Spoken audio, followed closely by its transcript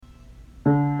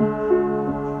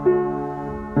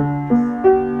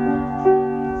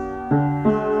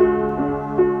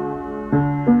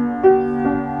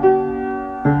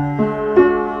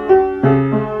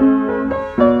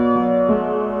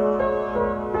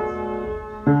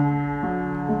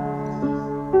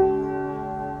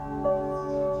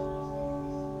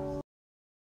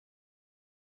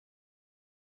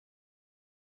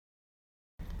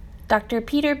Dr.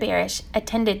 Peter Barish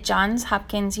attended Johns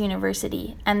Hopkins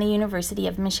University and the University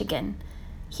of Michigan.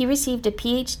 He received a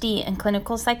PhD in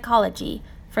clinical psychology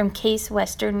from Case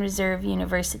Western Reserve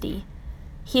University.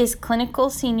 He is clinical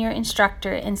senior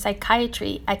instructor in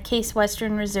psychiatry at Case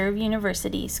Western Reserve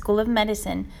University School of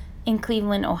Medicine in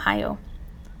Cleveland, Ohio.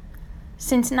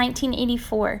 Since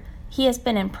 1984, he has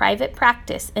been in private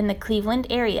practice in the Cleveland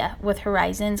area with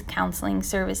Horizons Counseling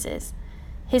Services.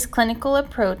 His clinical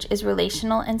approach is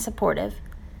relational and supportive.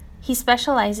 He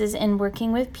specializes in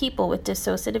working with people with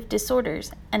dissociative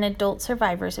disorders and adult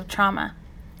survivors of trauma.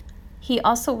 He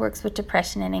also works with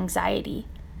depression and anxiety.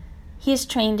 He is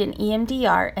trained in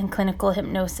EMDR and clinical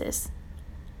hypnosis.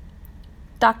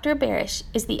 Dr. Barish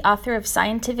is the author of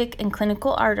scientific and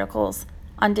clinical articles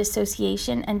on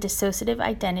dissociation and dissociative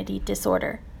identity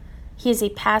disorder. He is a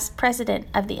past president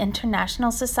of the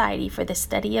International Society for the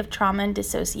Study of Trauma and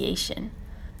Dissociation.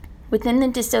 Within the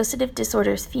dissociative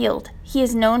disorders field, he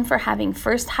is known for having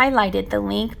first highlighted the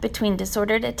link between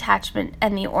disordered attachment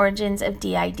and the origins of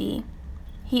DID.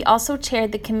 He also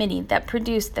chaired the committee that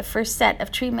produced the first set of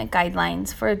treatment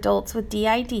guidelines for adults with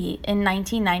DID in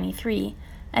 1993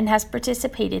 and has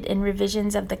participated in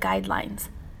revisions of the guidelines.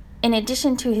 In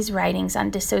addition to his writings on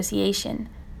dissociation,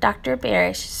 Dr.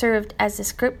 Barish served as a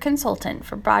script consultant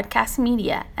for broadcast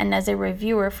media and as a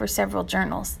reviewer for several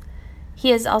journals. He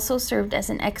has also served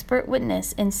as an expert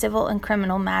witness in civil and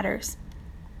criminal matters.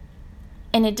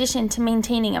 In addition to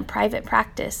maintaining a private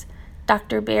practice,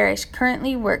 Dr. Barish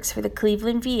currently works for the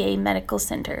Cleveland VA Medical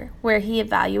Center, where he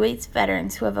evaluates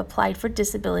veterans who have applied for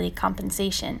disability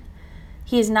compensation.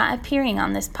 He is not appearing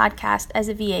on this podcast as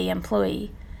a VA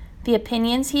employee. The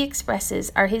opinions he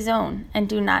expresses are his own and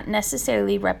do not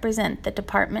necessarily represent the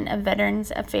Department of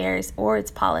Veterans Affairs or its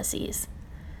policies.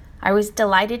 I was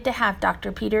delighted to have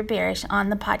Dr. Peter Barish on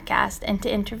the podcast and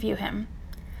to interview him.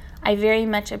 I very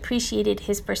much appreciated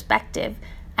his perspective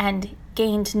and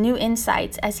gained new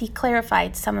insights as he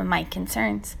clarified some of my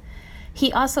concerns.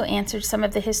 He also answered some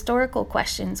of the historical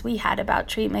questions we had about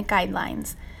treatment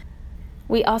guidelines.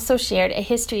 We also shared a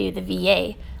history of the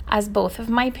VA, as both of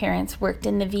my parents worked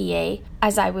in the VA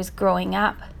as I was growing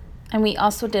up, and we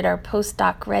also did our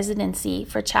postdoc residency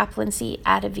for chaplaincy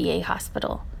at a VA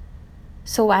hospital.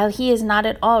 So while he is not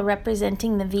at all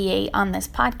representing the VA on this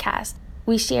podcast,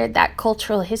 we shared that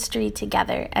cultural history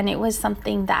together, and it was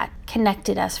something that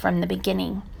connected us from the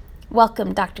beginning.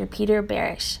 Welcome, Dr. Peter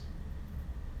Barish.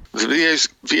 The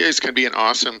VAs can be an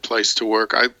awesome place to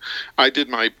work. I did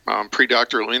my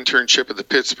pre-doctoral internship at the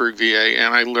Pittsburgh VA,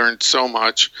 and I learned so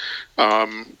much.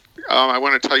 I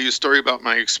want to tell you a story about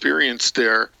my experience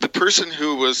there. The person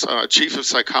who was chief of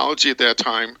psychology at that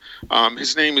time,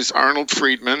 his name is Arnold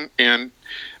Friedman, and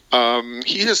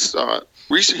he has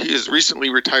recently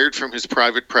retired from his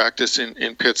private practice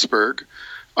in Pittsburgh.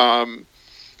 On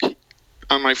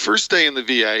my first day in the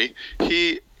VA,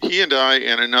 he and I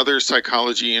and another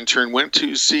psychology intern went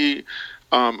to see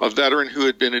a veteran who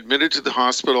had been admitted to the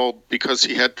hospital because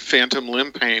he had phantom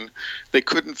limb pain. They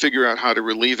couldn't figure out how to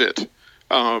relieve it.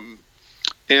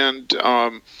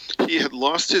 He had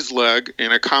lost his leg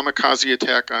in a kamikaze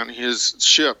attack on his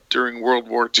ship during World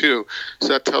War II. So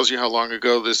that tells you how long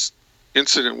ago this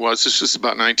incident was. This was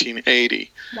about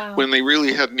 1980, wow, when they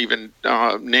really hadn't even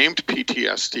named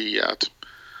PTSD yet,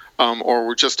 or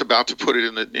were just about to put it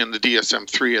in the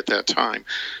DSM-3 at that time.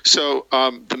 So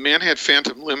the man had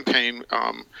phantom limb pain,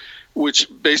 which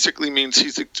basically means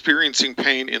he's experiencing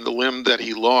pain in the limb that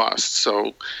he lost.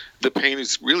 So the pain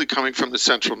is really coming from the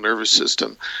central nervous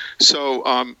system.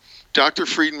 So Dr.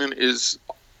 Friedman is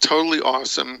totally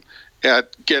awesome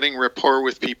at getting rapport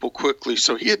with people quickly.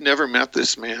 So he had never met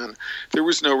this man. There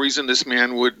was no reason this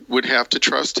man would have to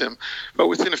trust him. But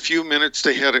within a few minutes,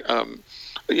 they had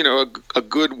a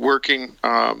good working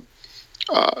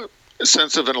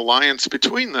sense of an alliance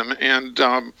between them. And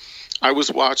I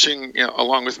was watching,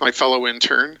 along with my fellow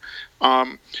intern,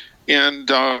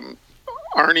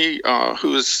 Arnie,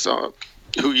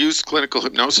 who used clinical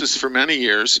hypnosis for many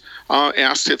years,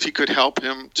 asked if he could help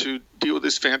him to deal with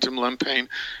his phantom limb pain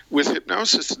with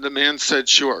hypnosis, and the man said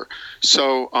sure.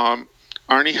 So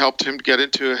Arnie helped him get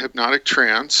into a hypnotic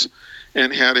trance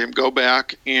and had him go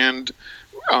back and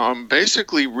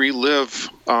basically relive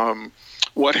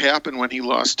what happened when he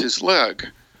lost his leg.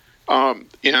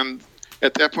 And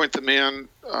at that point, the man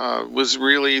was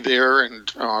really there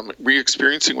and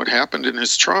re-experiencing what happened in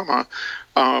his trauma.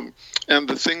 And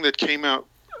the thing that came out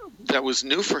that was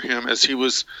new for him as he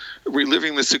was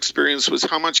reliving this experience was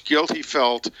how much guilt he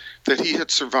felt that he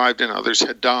had survived and others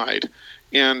had died.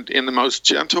 And in the most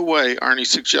gentle way, Arnie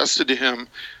suggested to him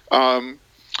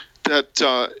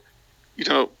that,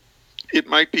 it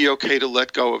might be okay to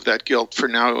let go of that guilt for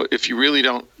now if you really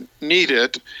don't need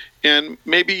it. And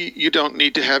maybe you don't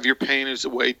need to have your pain as a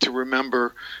way to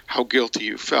remember how guilty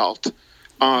you felt.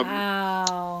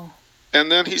 Wow.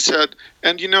 And then he said,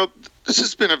 and this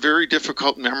has been a very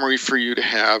difficult memory for you to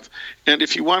have. And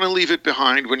if you want to leave it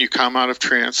behind when you come out of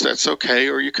trance, that's okay.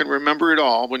 Or you can remember it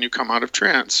all when you come out of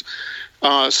trance.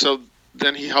 So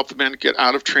then he helped the man get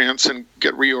out of trance and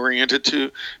get reoriented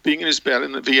to being in his bed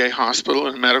in the VA hospital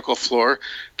and medical floor.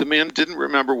 The man didn't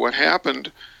remember what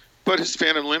happened, but his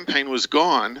phantom limb pain was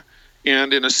gone.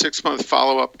 And in a 6-month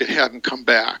follow-up, it hadn't come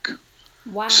back.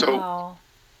 Wow. So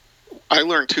I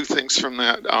learned 2 things from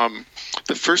that.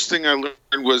 The first thing I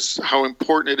learned was how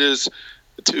important it is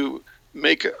to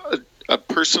make a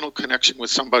personal connection with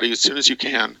somebody as soon as you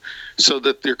can, so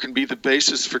that there can be the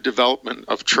basis for development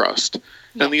of trust.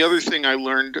 Yes. And the other thing I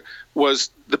learned was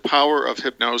the power of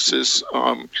hypnosis.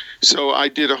 So I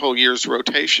did a whole year's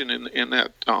rotation in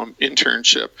that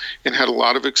internship and had a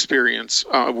lot of experience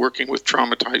working with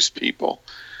traumatized people.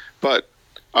 But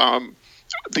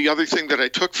the other thing that I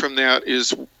took from that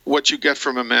is what you get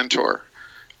from a mentor.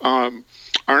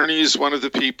 Arnie is one of the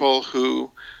people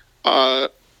who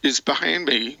is behind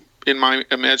me in my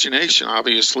imagination,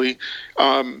 obviously,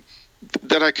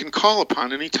 that I can call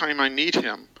upon anytime I need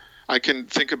him. I can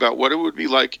think about what it would be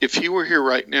like if he were here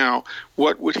right now.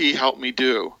 What would he help me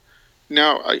do?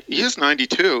 Now, he is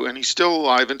 92, and he's still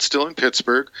alive and still in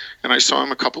Pittsburgh, and I saw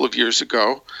him a couple of years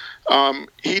ago.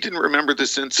 He didn't remember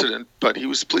this incident, but he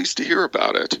was pleased to hear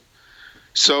about it.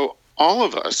 So all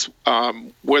of us,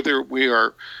 whether we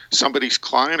are somebody's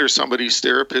client or somebody's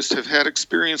therapist, have had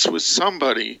experience with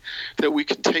somebody that we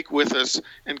can take with us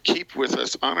and keep with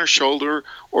us on our shoulder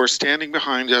or standing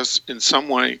behind us in some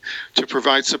way to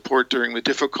provide support during the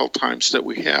difficult times that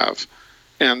we have.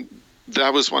 And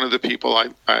that was one of the people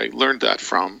I learned that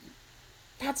from.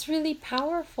 That's really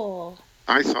powerful.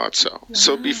 I thought so. Wow.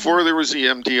 So before there was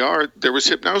EMDR, there was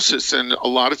hypnosis, and a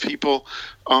lot of people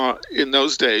in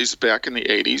those days, back in the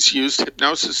 80s, used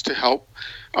hypnosis to help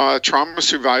trauma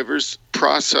survivors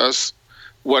process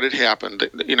what had happened,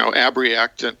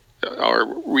 abreact it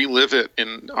or relive it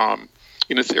in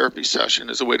a therapy session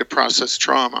as a way to process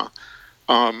trauma.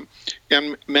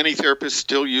 And many therapists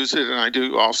still use it, and I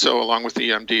do also, along with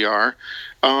EMDR.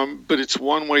 But it's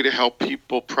one way to help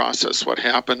people process what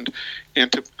happened and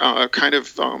to kind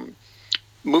of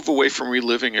move away from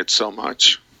reliving it so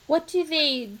much. What do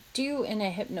they do in a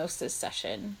hypnosis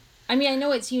session? I mean, I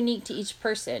know it's unique to each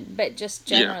person, but just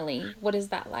generally, What is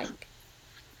that like?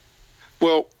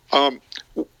 Well,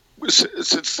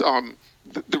 since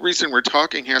the reason we're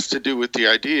talking has to do with the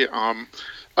idea,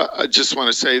 I just want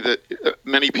to say that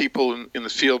many people in the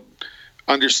field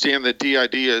understand that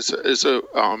DID is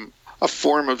a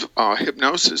form of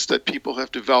hypnosis that people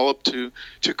have developed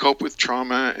to cope with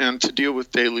trauma and to deal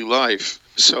with daily life.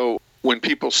 So when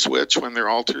people switch, when their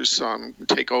alters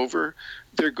take over,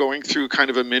 they're going through kind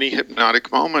of a mini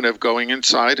hypnotic moment of going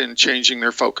inside and changing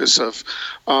their focus of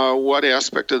what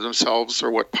aspect of themselves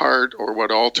or what part or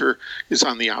what alter is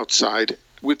on the outside.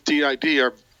 With DID,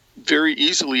 are very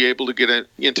easily able to get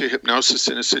into hypnosis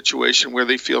in a situation where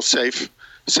they feel safe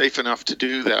enough to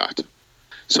do that.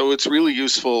 So it's really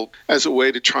useful as a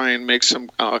way to try and make some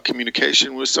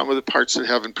communication with some of the parts that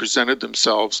haven't presented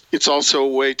themselves. It's also a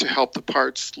way to help the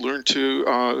parts learn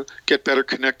to get better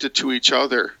connected to each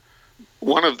other.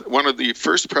 One of the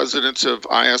first presidents of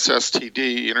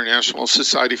ISSTD, International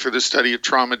Society for the Study of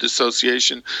Trauma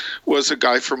Dissociation, was a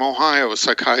guy from Ohio, a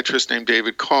psychiatrist named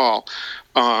David Call.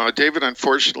 David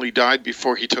unfortunately died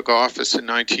before he took office in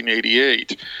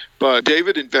 1988, but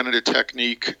David invented a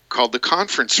technique called the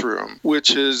conference room, which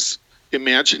is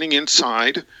imagining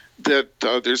inside that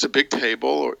there's a big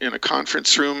table in a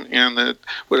conference room, and that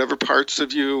whatever parts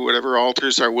of you, whatever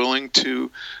alters are willing to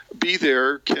be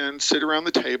there can sit around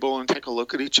the table and take a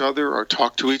look at each other or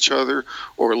talk to each other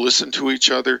or listen to each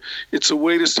other. It's a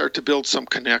way to start to build some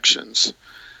connections.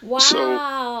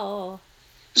 Wow.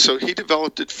 So he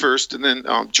developed it first, and then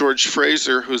George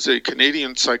Fraser, who's a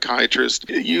Canadian psychiatrist,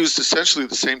 used essentially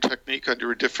the same technique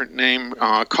under a different name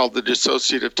called the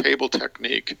dissociative table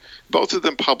technique. Both of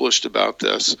them published about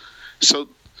this. So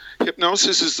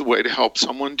hypnosis is the way to help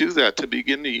someone do that, to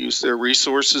begin to use their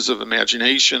resources of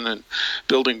imagination and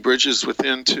building bridges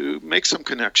within to make some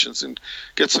connections and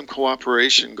get some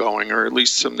cooperation going, or at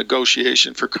least some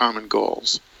negotiation for common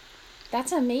goals.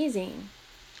 That's amazing.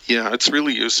 Yeah, it's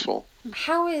really useful.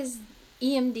 How is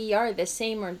EMDR the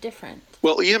same or different?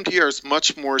 Well, EMDR is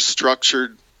much more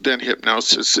structured than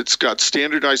hypnosis. It's got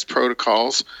standardized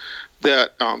protocols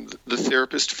that the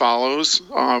therapist follows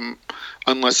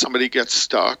unless somebody gets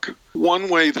stuck. One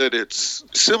way that it's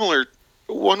similar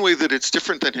one way that it's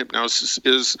different than hypnosis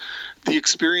is the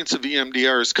experience of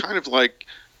EMDR is kind of like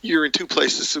you're in two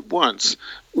places at once.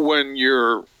 When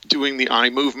you're doing the eye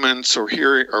movements or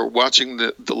hearing or watching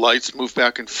the lights move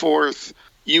back and forth,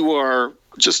 you are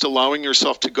just allowing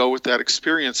yourself to go with that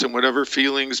experience, and whatever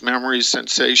feelings, memories,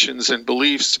 sensations, and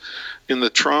beliefs in the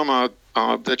trauma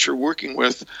that you're working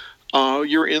with,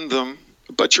 you're in them,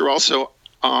 but you're also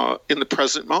in the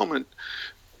present moment,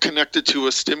 connected to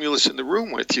a stimulus in the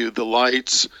room with you, the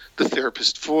lights, the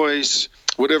therapist's voice,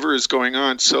 whatever is going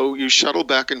on. So you shuttle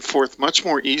back and forth much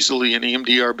more easily in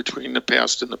EMDR between the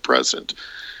past and the present,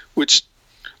 which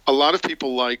a lot of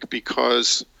people like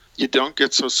because you don't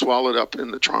get so swallowed up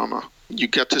in the trauma. You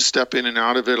get to step in and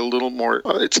out of it a little more.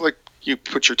 It's like you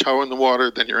put your toe in the water,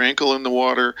 then your ankle in the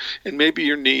water, and maybe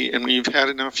your knee. And when you've had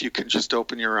enough, you can just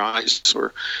open your eyes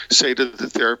or say to the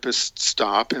therapist,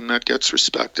 stop, and that gets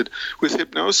respected. With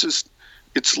hypnosis,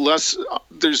 it's less,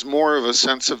 there's more of a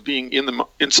sense of being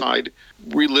inside,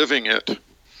 reliving it,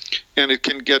 and it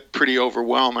can get pretty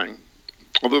overwhelming.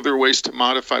 Although there are ways to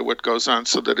modify what goes on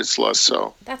so that it's less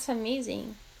so. That's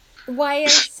amazing. Why are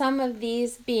some of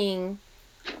these being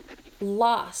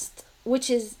lost? Which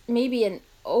is maybe an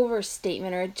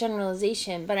overstatement or a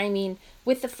generalization, but I mean,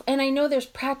 and I know there's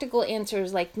practical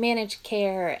answers like managed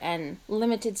care and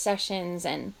limited sessions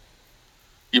and...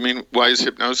 You mean, why is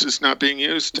hypnosis not being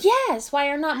used? Yes, why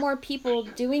are not more people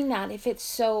doing that if it's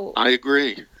so... I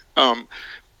agree.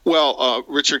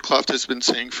 Richard Clough has been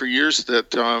saying for years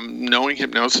that knowing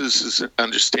hypnosis is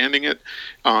understanding it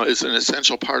is an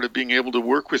essential part of being able to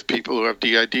work with people who have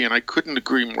DID, and I couldn't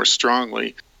agree more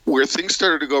strongly. Where things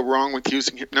started to go wrong with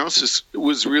using hypnosis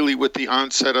was really with the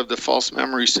onset of the false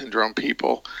memory syndrome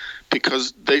people,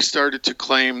 because they started to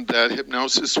claim that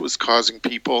hypnosis was causing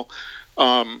people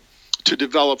to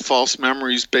develop false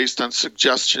memories based on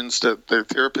suggestions that their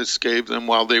therapists gave them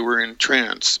while they were in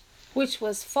trance. Which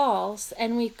was false,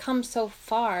 and we've come so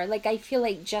far. Like, I feel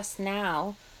like just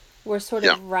now we're sort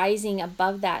of rising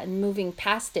above that and moving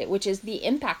past it, which is the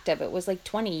impact of it was like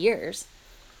 20 years.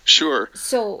 Sure.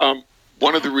 So...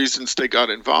 one of the reasons they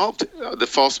got involved, the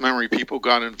false memory people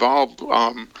got involved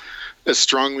as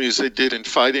strongly as they did in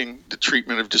fighting the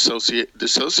treatment of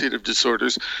dissociative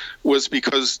disorders, was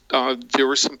because there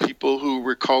were some people who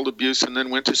recalled abuse and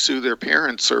then went to sue their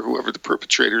parents or whoever the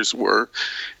perpetrators were.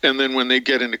 And then when they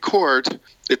get into court,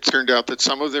 it turned out that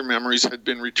some of their memories had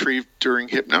been retrieved during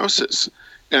hypnosis.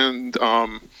 And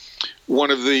one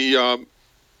of the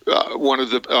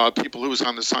people who was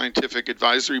on the scientific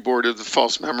advisory board of the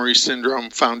False Memory Syndrome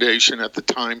Foundation at the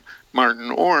time, Martin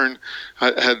Orn,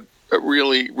 had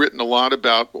really written a lot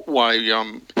about why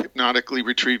hypnotically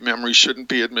retrieved memories shouldn't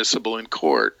be admissible in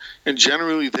court. And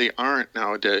generally they aren't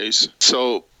nowadays.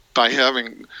 So by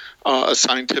having a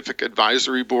scientific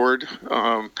advisory board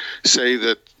say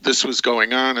that this was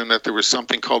going on and that there was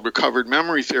something called recovered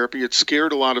memory therapy, it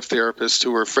scared a lot of therapists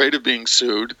who were afraid of being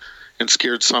sued, and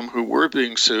scared some who were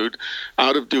being sued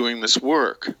out of doing this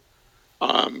work.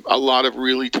 A lot of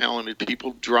really talented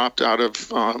people dropped out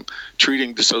of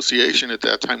treating dissociation at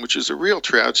that time, which is a real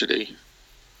tragedy.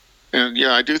 And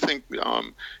yeah, I do think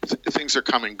things are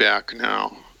coming back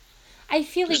now. I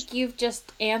feel like you've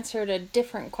just answered a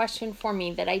different question for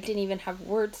me that I didn't even have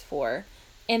words for.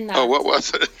 In that, what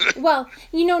was it? Well,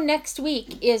 next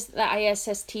week is the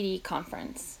ISSTD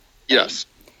conference. Yes.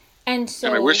 And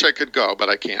so, I wish I could go, but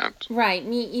I can't. Right,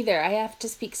 me either. I have to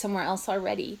speak somewhere else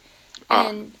already.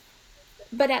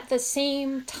 But at the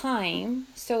same time,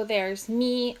 so there's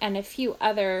me and a few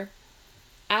other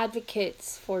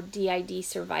advocates for DID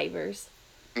survivors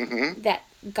that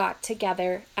got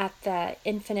together at the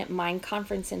Infinite Mind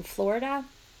Conference in Florida.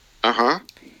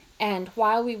 And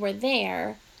while we were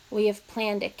there, we have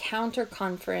planned a counter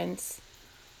conference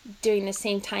during the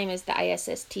same time as the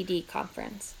ISSTD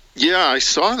conference. Yeah, I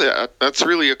saw that. That's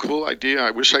really a cool idea.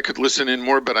 I wish I could listen in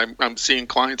more, but I'm seeing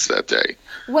clients that day.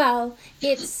 Well,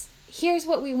 here's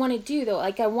what we want to do, though.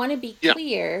 Like, I want to be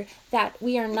clear that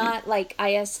we are not, like,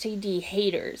 ISTD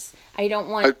haters. I don't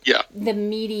want the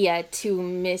media to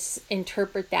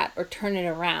misinterpret that or turn it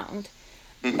around.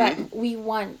 But we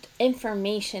want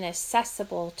information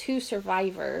accessible to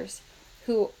survivors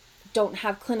who don't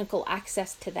have clinical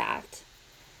access to that.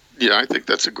 Yeah, I think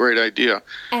that's a great idea.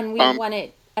 And we want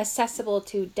it accessible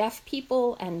to deaf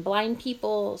people and blind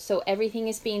people, so everything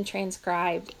is being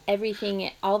transcribed.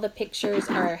 All the pictures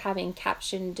are having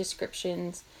caption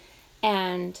descriptions,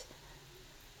 and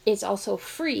it's also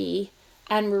free,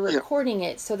 and we're recording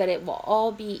it so that it will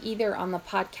all be either on the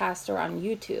podcast or on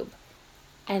YouTube.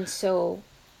 And so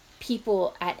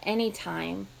people at any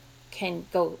time can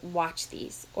go watch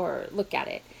these or look at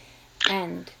it.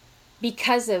 And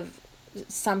because of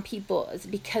some people,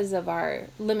 because of our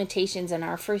limitations in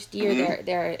our first year,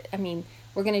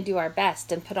 we're going to do our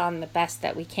best and put on the best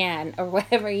that we can or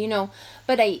whatever,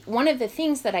 But one of the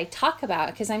things that I talk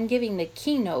about, because I'm giving the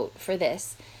keynote for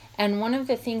this, and one of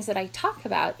the things that I talk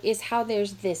about is how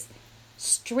there's this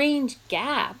strange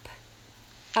gap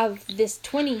of this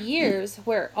 20 years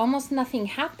where almost nothing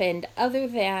happened other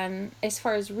than, as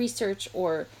far as research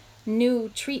or new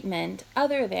treatment,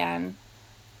 other than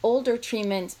older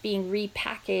treatments being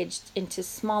repackaged into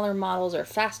smaller models or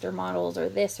faster models or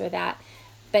this or that,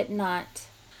 but not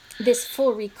this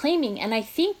full reclaiming. And I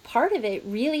think part of it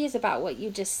really is about what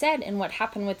you just said and what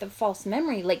happened with the false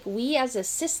memory. Like, we as a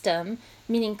system,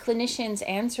 meaning clinicians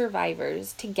and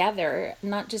survivors together,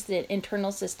 not just the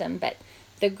internal system, but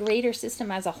the greater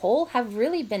system as a whole, have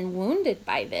really been wounded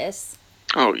by this.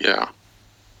 Oh, yeah.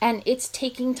 And it's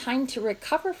taking time to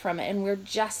recover from it, and we're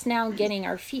just now getting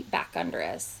our feet back under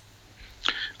us.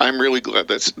 I'm really glad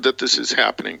that this is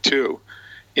happening too.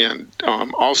 And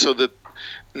also that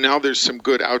now there's some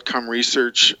good outcome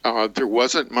research. There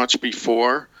wasn't much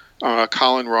before.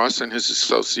 Colin Ross and his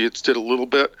associates did a little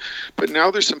bit, but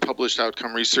now there's some published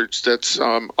outcome research that's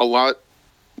a lot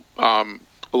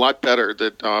better,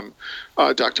 that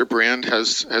Dr. Brand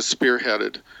has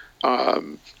spearheaded.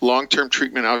 Long-term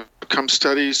treatment outcome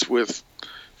studies with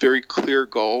very clear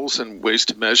goals and ways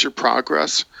to measure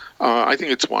progress. I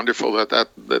think it's wonderful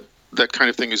that kind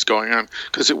of thing is going on,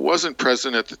 because it wasn't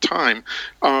present at the time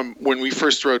when we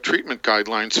first wrote treatment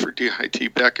guidelines for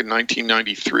DID back in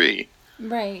 1993.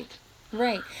 Right.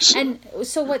 And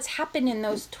so what's happened in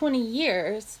those 20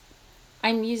 years,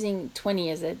 I'm using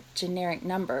 20 as a generic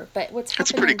number, but what's happened...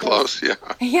 It's pretty close, yeah.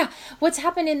 Yeah. What's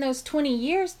happened in those 20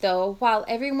 years, though, while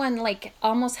everyone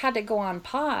almost had to go on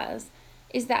pause,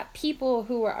 is that people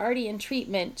who were already in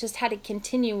treatment just had to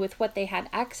continue with what they had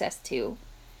access to.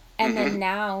 And then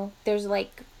now there's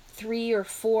 3 or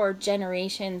 4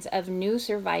 generations of new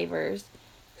survivors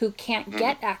who can't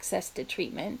get access to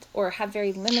treatment or have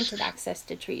very limited access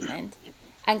to treatment.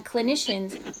 And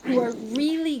clinicians who are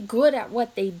really good at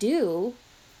what they do,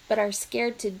 but are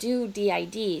scared to do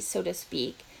DID, so to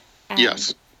speak.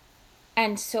 Yes.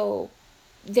 And so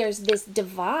there's this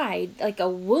divide, like a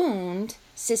wound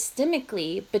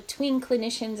systemically between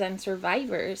clinicians and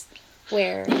survivors,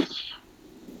 where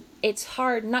it's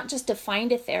hard not just to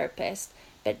find a therapist,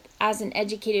 but as an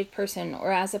educated person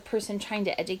or as a person trying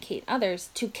to educate others,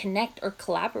 to connect or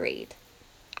collaborate.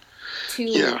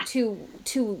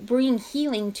 To bring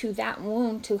healing to that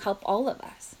wound to help all of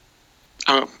us.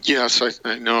 Yes,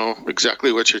 I know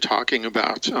exactly what you're talking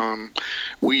about.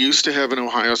 We used to have an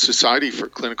Ohio Society for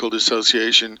Clinical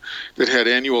Dissociation that had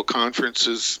annual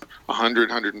conferences. 100,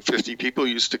 150 people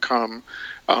used to come.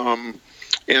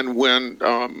 And when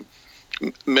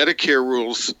Medicare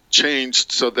rules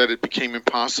changed so that it became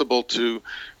impossible to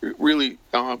really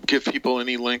give people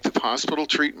any length of hospital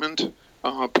treatment,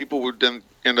 people would then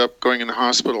end up going in the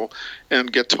hospital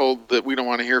and get told that we don't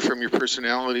want to hear from your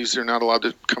personalities. They're not allowed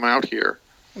to come out here.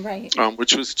 Right.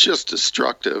 Which was just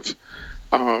destructive.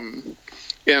 And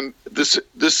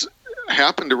this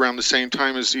happened around the same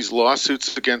time as these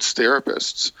lawsuits against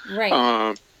therapists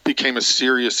became a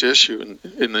serious issue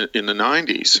in the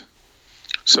 90s.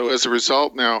 So as a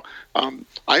result now,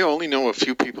 I only know a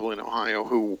few people in Ohio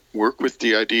who work with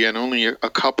DID, and only a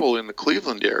couple in the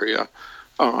Cleveland area.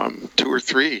 2 or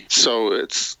 3. So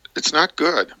it's not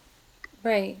good.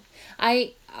 Right.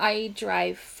 I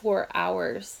drive 4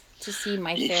 hours to see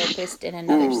my therapist in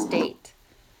another state.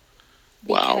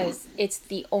 Because it's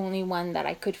the only one that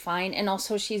I could find. And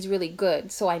also she's really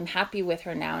good. So I'm happy with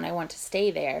her now and I want to stay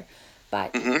there.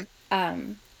 But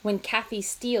when Kathy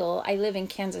Steele, I live in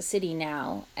Kansas City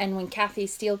now. And when Kathy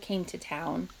Steele came to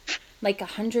town,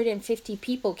 150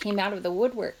 people came out of the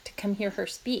woodwork to come hear her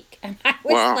speak. And I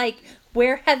was like,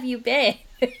 where have you been?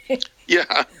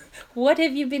 Yeah. What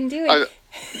have you been doing?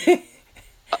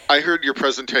 I heard your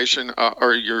presentation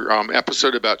or your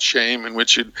episode about shame, in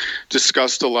which you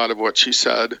discussed a lot of what she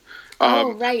said.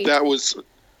 Right. That was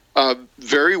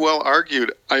very well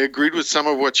argued. I agreed with some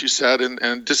of what you said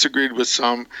and disagreed with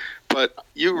some, but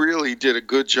you really did a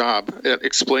good job at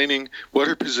explaining what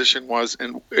her position was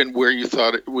and where you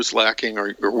thought it was lacking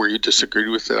or where you disagreed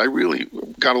with it. I really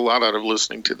got a lot out of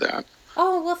listening to that.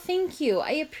 Oh, well, thank you.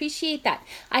 I appreciate that.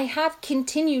 I have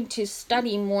continued to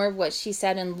study more of what she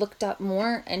said and looked up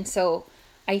more. And so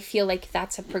I feel like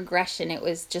that's a progression. It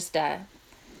was just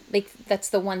that's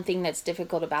the one thing that's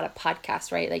difficult about a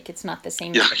podcast, right? It's not the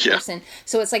same person.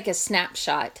 So it's like a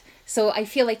snapshot. So I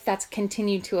feel like that's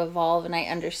continued to evolve and I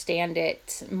understand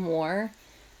it more.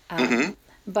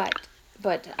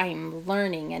 But I'm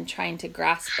learning and trying to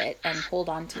grasp it and hold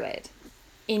on to it.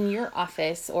 in your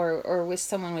office or with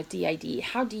someone with DID,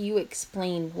 how do you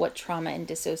explain what trauma and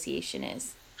dissociation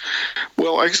is?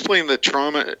 Well, I explain that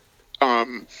trauma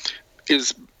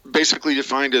is basically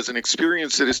defined as an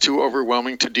experience that is too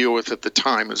overwhelming to deal with at the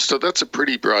time. And so that's a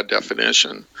pretty broad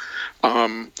definition.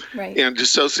 Right. And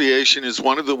dissociation is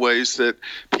one of the ways that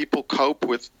people cope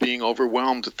with being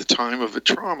overwhelmed at the time of a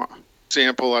trauma.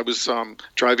 Example, I was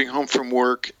driving home from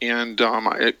work, and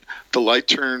the light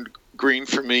turned green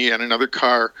for me, and another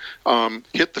car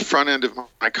hit the front end of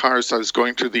my car as I was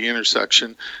going through the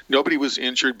intersection. Nobody was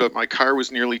injured, but my car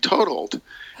was nearly totaled.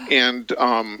 And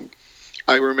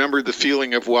I remember the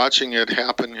feeling of watching it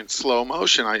happen in slow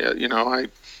motion. I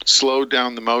slowed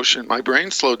down the motion. My brain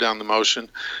slowed down the motion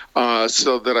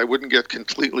so that I wouldn't get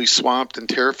completely swamped and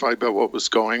terrified by what was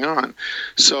going on.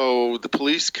 So the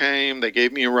police came. They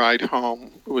gave me a ride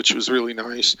home, which was really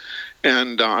nice.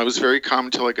 And I was very calm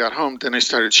until I got home. Then I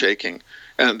started shaking.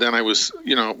 And then I was,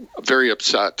 very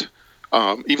upset.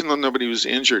 Even though nobody was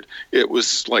injured, it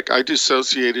was like I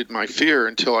dissociated my fear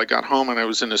until I got home and I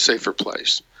was in a safer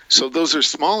place. So those are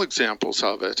small examples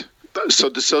of it. So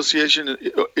dissociation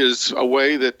is a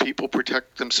way that people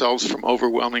protect themselves from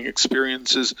overwhelming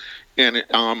experiences. And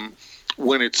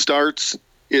when it starts,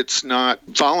 it's not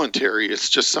voluntary. It's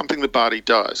just something the body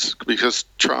does because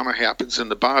trauma happens in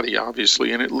the body,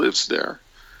 obviously, and it lives there.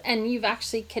 And you've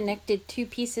actually connected two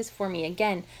pieces for me.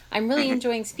 Again, I'm really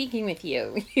enjoying speaking with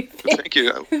you. Thank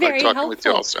you. I like talking helpful. With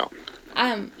you also.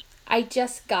 I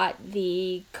just got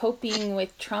the Coping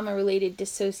with Trauma-Related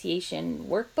Dissociation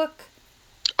workbook.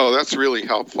 Oh, that's really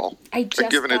helpful. I've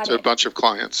given it to a bunch of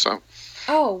clients. So.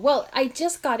 Oh, well, I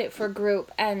just got it for a group,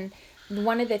 and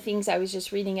one of the things I was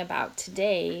just reading about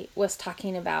today was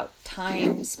talking about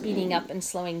time speeding up and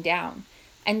slowing down.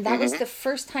 And that was the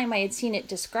first time I had seen it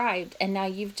described, and now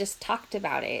you've just talked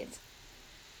about it.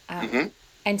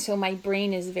 And so my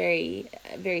brain is very,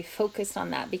 very focused on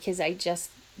that because I just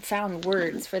found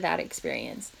words for that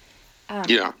experience.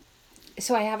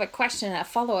 So I have a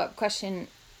follow-up question.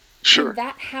 Sure.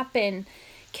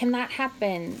 Can that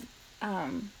happen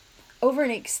over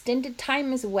an extended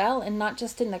time as well and not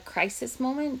just in the crisis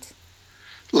moment?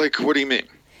 Like, what do you mean?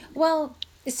 Well,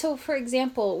 so for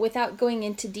example, without going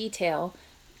into detail,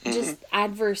 just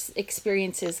adverse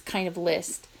experiences kind of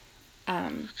list.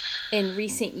 In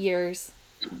recent years,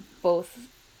 both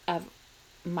of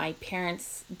my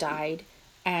parents died,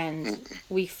 and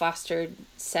we fostered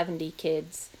 70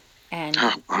 kids, and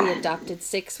we adopted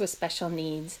 6 with special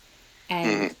needs,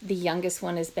 and the youngest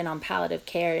one has been on palliative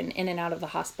care and in and out of the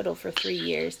hospital for 3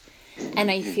 years.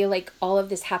 And I feel like all of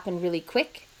this happened really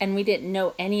quick, and we didn't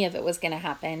know any of it was going to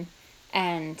happen,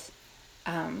 and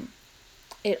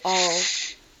it all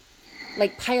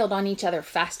like piled on each other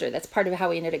faster. That's part of how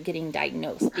we ended up getting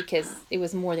diagnosed, because it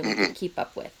was more than we could keep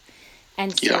up with.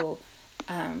 And so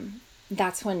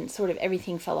that's when sort of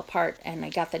everything fell apart, and I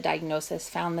got the diagnosis,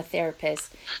 found the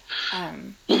therapist.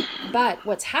 But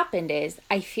what's happened is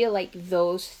I feel like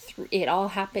it all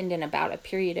happened in about a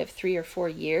period of 3 or 4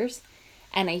 years.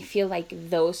 And I feel like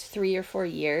those 3 or 4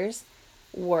 years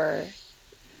were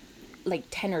like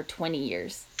 10 or 20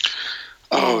 years.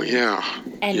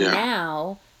 And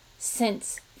now,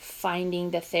 since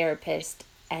finding the therapist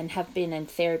and have been in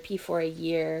therapy for a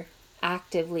year,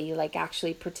 actively, like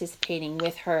actually participating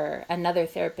with her, another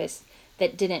therapist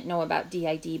that didn't know about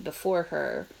DID before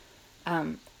her,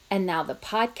 and now the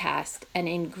podcast and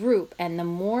in group, and the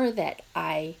more that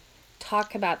I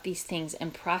talk about these things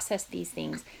and process these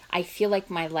things, I feel like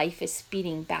my life is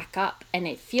speeding back up, and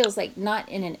it feels like not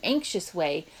in an anxious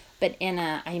way, but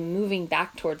I'm moving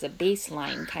back towards a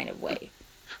baseline kind of way.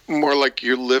 More like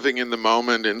you're living in the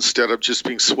moment instead of just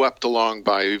being swept along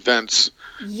by events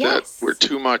that were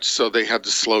too much, so they had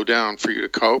to slow down for you to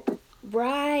cope.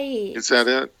 Right. Is that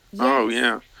it? Yes. Oh,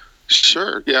 yeah.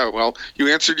 Sure. Yeah, well, you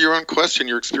answered your own question.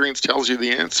 Your experience tells you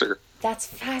the answer. That's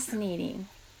fascinating.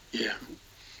 Yeah.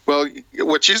 Well,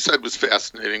 what you said was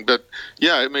fascinating, but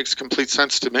yeah, it makes complete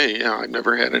sense to me. Yeah, I've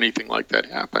never had anything like that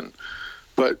happen.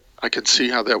 But I could see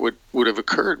how that would have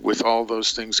occurred with all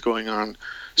those things going on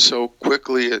so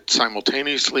quickly,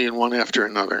 simultaneously, and one after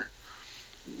another.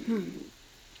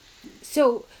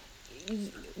 So,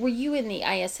 were you in the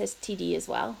ISSTD as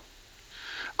well?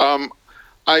 Well,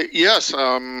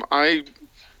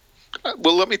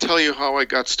 let me tell you how I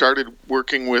got started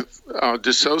working with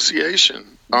dissociation.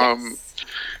 Yes.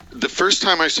 The first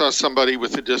time I saw somebody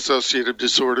with a dissociative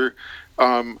disorder,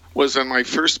 was on my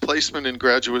first placement in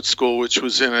graduate school, which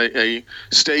was in a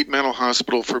state mental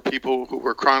hospital for people who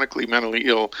were chronically mentally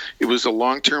ill. It was a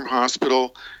long-term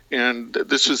hospital, and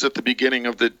this was at the beginning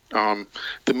of the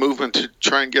movement to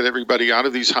try and get everybody out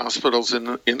of these hospitals in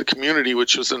the community,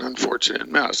 which was an unfortunate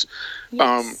mess.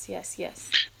 Yes.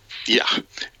 Yeah.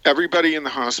 Everybody in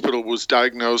the hospital was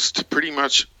diagnosed pretty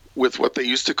much with what they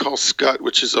used to call SCUT,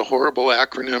 which is a horrible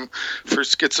acronym for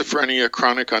schizophrenia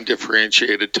chronic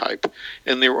undifferentiated type.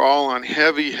 And they were all on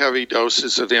heavy, heavy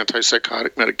doses of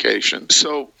antipsychotic medication.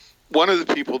 So one of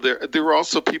the people there were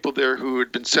also people there who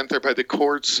had been sent there by the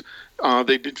courts.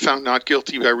 They'd been found not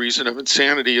guilty by reason of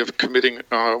insanity of committing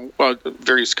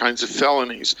various kinds of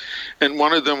felonies. And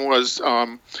one of them was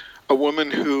a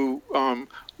woman who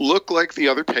looked like the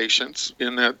other patients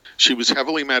in that she was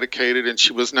heavily medicated and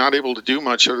she was not able to do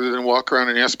much other than walk around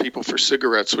and ask people for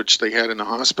cigarettes, which they had in the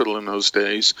hospital in those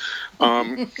days.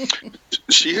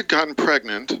 She had gotten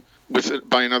pregnant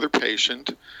by another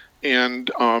patient,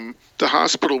 and the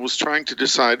hospital was trying to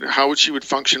decide how she would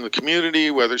function in the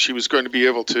community, whether she was going to be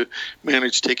able to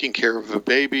manage taking care of a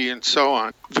baby and so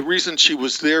on. The reason she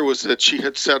was there was that she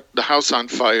had set the house on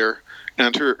fire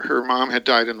and her mom had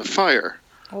died in the fire.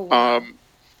 Oh, wow.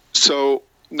 So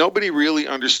nobody really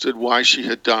understood why she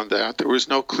had done that. There was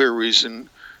no clear reason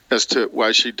as to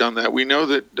why she'd done that. We know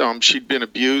that she'd been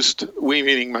abused. We,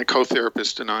 meaning my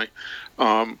co-therapist and I,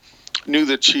 knew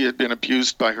that she had been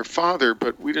abused by her father,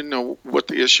 but we didn't know what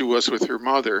the issue was with her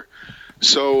mother.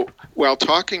 So while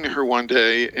talking to her one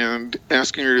day and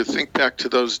asking her to think back to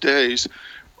those days,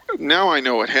 now I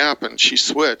know what happened. She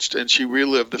switched and she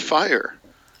relived the fire.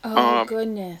 Oh,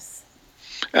 goodness.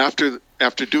 After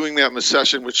doing that in the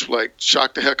session, which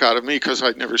shocked the heck out of me because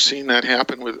I'd never seen that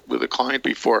happen with a client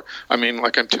before. I mean,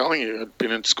 like I'm telling you, I'd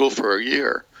been in school for a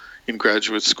year, in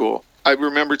graduate school. I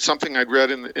remembered something I'd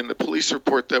read in the police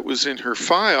report that was in her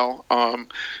file.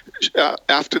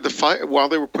 After the fire, while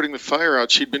they were putting the fire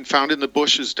out, she'd been found in the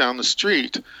bushes down the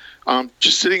street,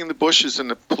 just sitting in the bushes, and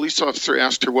the police officer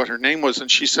asked her what her name was, and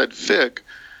she said Fig.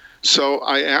 So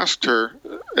I asked her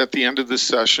at the end of this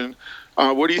session,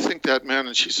 what do you think that meant?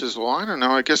 And she says, well, I don't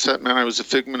know. I guess that meant I was a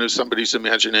figment of somebody's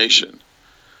imagination.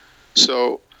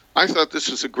 So I thought this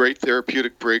was a great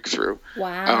therapeutic breakthrough.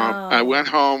 Wow. I went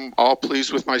home all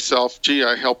pleased with myself. Gee,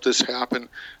 I helped this happen.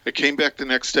 I came back the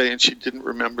next day, and she didn't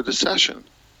remember the session,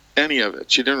 any of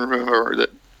it. She didn't remember that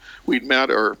we'd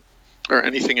met or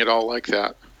anything at all like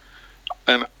that.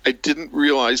 And I didn't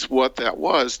realize what that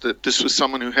was, that this was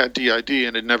someone who had DID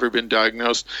and had never been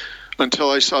diagnosed,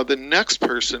 until I saw the next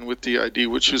person with DID,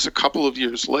 which was a couple of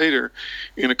years later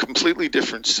in a completely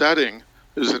different setting.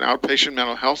 It was an outpatient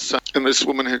mental health center, and this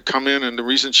woman had come in, and the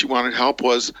reason she wanted help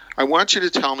was, I want you to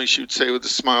tell me, she would say with a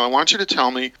smile, I want you to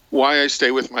tell me why I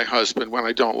stay with my husband when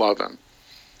I don't love him.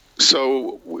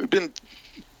 So we've been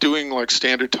doing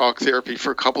standard talk therapy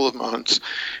for a couple of months,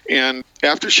 and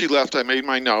after she left, I made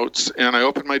my notes, and I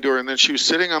opened my door, and then she was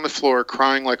sitting on the floor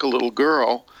crying like a little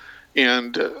girl,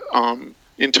 and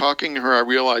in talking to her, I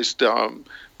realized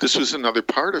this was another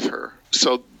part of her.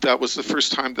 So that was the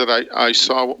first time that I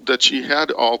saw that she had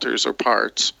alters or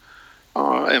parts.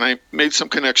 And I made some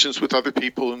connections with other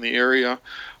people in the area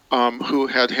who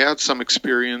had some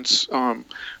experience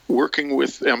working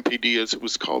with MPD, as it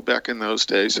was called back in those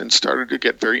days, and started to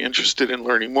get very interested in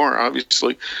learning more,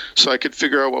 obviously, so I could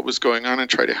figure out what was going on and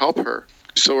try to help her.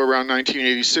 So around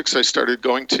 1986, I started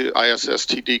going to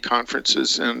ISSTD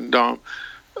conferences and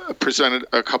presented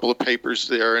a couple of papers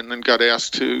there, and then got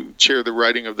asked to chair the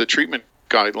writing of the treatment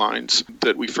guidelines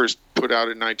that we first put out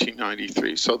in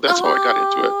 1993. So that's how I got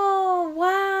into it. Oh,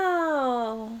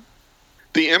 wow.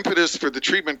 The impetus for the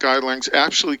treatment guidelines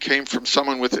actually came from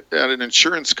someone at an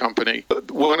insurance company.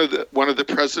 One of the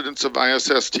presidents of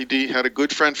ISSTD had a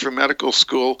good friend from medical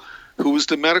school who was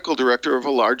the medical director of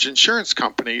a large insurance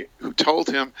company, who told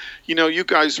him, you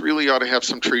guys really ought to have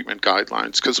some treatment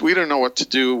guidelines because we don't know what to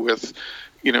do with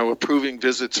approving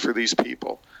visits for these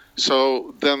people.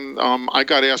 So then I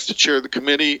got asked to chair the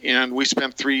committee, and we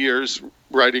spent 3 years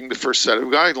writing the first set of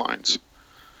guidelines.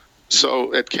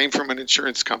 So it came from an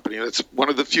insurance company. That's one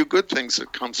of the few good things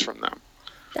that comes from them.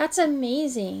 That's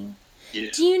amazing.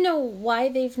 Yeah. Do you know why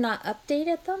they've not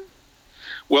updated them?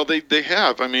 Well, they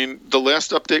have. I mean, the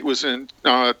last update was in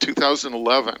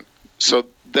 2011. So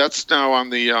that's now on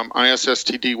the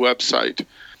ISSTD website.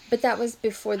 But that was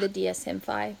before the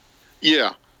DSM-5.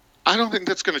 Yeah. I don't think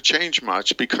that's going to change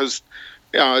much because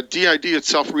DID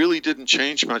itself really didn't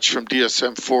change much from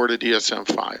DSM-4 to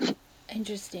DSM-5.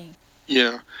 Interesting.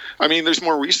 Yeah. I mean, there's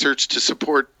more research to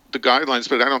support the guidelines,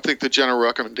 but I don't think the general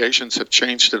recommendations have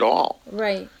changed at all.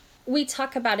 Right. we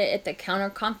talk about it at the counter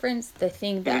conference. The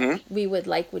thing that we would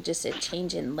like would just a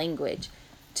change in language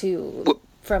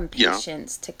from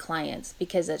patients to clients,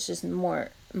 because it's just more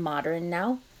modern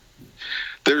now.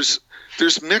 There's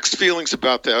mixed feelings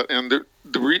about that, and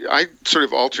I sort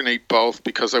of alternate both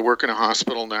because I work in a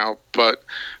hospital now. But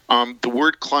the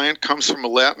word client comes from a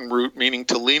Latin root meaning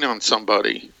to lean on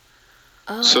somebody.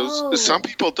 Oh. So some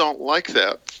people don't like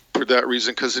that for that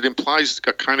reason, because it implies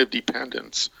a kind of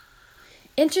dependence.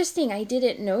 Interesting. I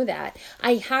didn't know that.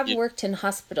 I have worked in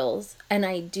hospitals, and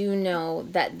I do know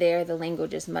that there the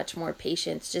language is much more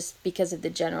patients, just because of the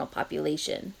general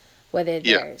population, whether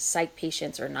they're psych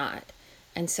patients or not.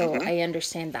 And so I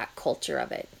understand that culture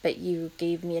of it. But you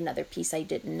gave me another piece I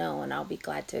didn't know, and I'll be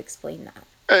glad to explain that.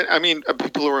 I mean,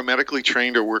 people who are medically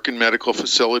trained or work in medical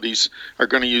facilities are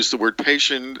going to use the word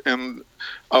patient, and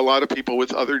a lot of people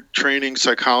with other training,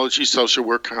 psychology, social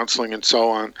work, counseling, and so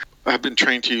on, have been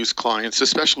trained to use clients,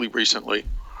 especially recently.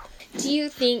 Do you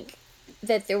think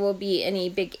that there will be any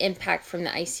big impact from the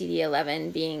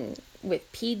ICD-11 being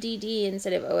with PDD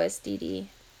instead of OSDD,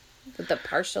 with the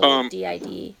partial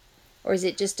DID, or is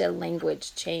it just a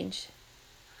language change?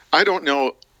 I don't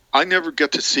know. I never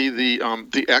get to see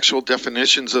the actual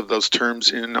definitions of those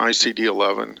terms in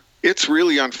ICD-11. It's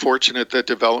really unfortunate that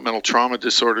developmental trauma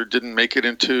disorder didn't make it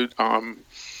into the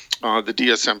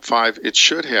DSM-5. It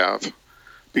should have,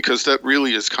 because that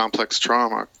really is complex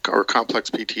trauma or complex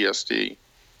PTSD.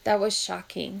 That was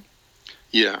shocking.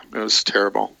 Yeah, it was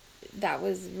terrible. That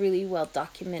was really well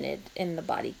documented in The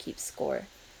Body Keeps Score.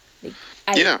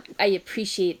 I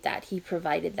appreciate that he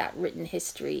provided that written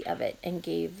history of it and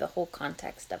gave the whole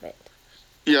context of it.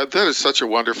 Yeah, that is such a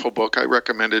wonderful book. I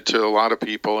recommend it to a lot of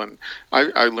people, and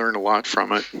I learned a lot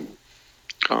from it.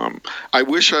 I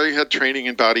wish I had training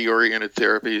in body-oriented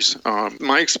therapies.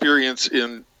 My experience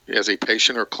as a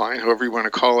patient or client, however you want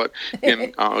to call it,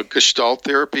 in Gestalt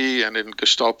therapy and in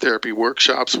Gestalt therapy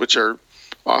workshops, which are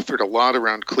offered a lot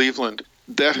around Cleveland,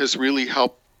 that has really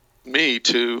helped me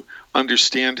to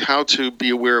understand how to be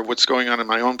aware of what's going on in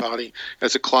my own body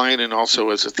as a client and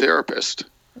also as a therapist.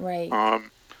 Right.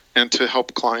 And to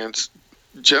help clients,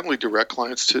 gently direct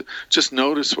clients to just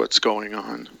notice what's going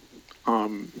on.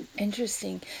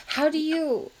 Interesting. How do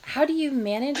you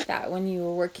manage that when you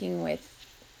were working with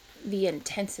the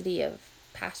intensity of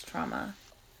past trauma?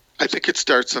 I think it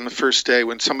starts on the first day.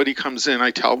 When somebody comes in, I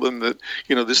tell them that,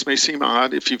 this may seem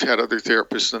odd if you've had other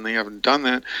therapists and they haven't done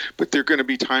that, but there are going to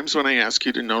be times when I ask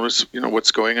you to notice,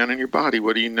 what's going on in your body.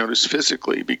 What do you notice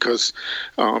physically? Because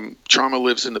trauma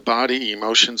lives in the body.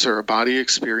 Emotions are a body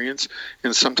experience.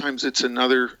 And sometimes it's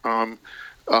another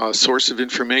source of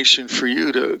information for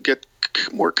you to get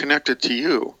more connected to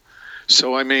you.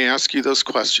 So I may ask you those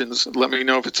questions. Let me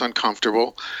know if it's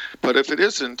uncomfortable. But if it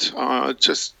isn't,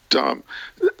 just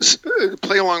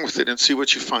play along with it and see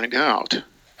what you find out.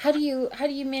 How do you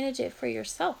manage it for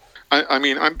yourself? I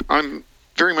mean, I'm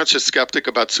very much a skeptic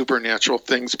about supernatural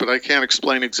things, but I can't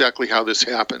explain exactly how this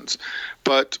happens.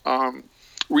 But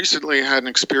recently I had an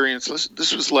experience.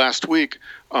 This was last week.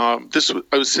 I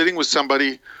was sitting with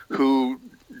somebody who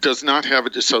does not have a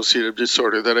dissociative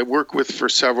disorder that I work with for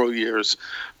several years.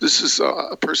 This is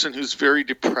a person who's very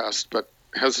depressed, but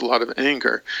has a lot of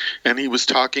anger. And he was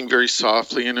talking very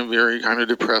softly in a very kind of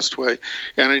depressed way.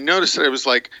 And I noticed that I was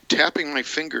like tapping my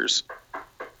fingers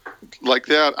like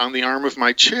that on the arm of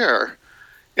my chair.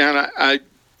 And I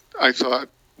thought,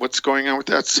 what's going on with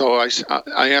that? So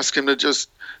I asked him to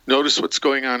just notice what's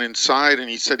going on inside. And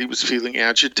he said he was feeling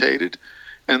agitated.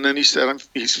 And then he said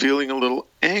he's feeling a little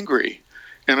angry.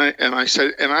 And I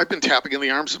said, and I've been tapping in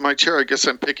the arms of my chair. I guess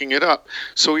I'm picking it up.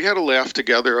 So we had a laugh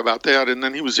together about that, and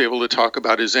then he was able to talk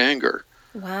about his anger.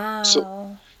 Wow.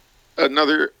 So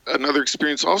another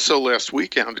experience also last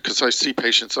weekend, because I see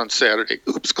patients on Saturday.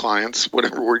 Oops, clients,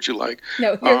 whatever word you like.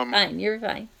 No, you're fine. You're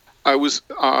fine. I was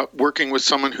working with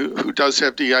someone who does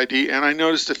have DID, and I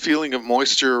noticed a feeling of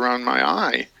moisture around my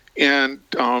eye. And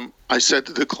I said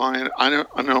to the client, I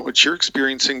don't know what you're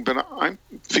experiencing, but I'm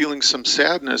feeling some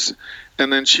sadness.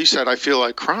 And then she said, I feel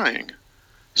like crying.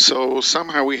 So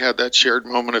somehow we had that shared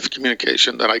moment of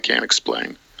communication that I can't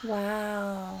explain.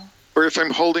 Wow. Or if I'm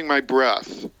holding my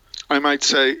breath, I might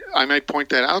point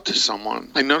that out to someone.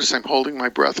 I notice I'm holding my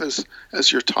breath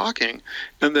as you're talking.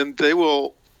 And then they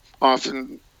will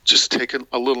often just take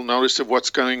a little notice of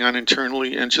what's going on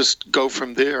internally and just go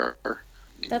from there.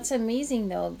 That's amazing,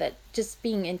 though, that just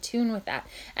being in tune with that.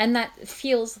 And that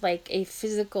feels like a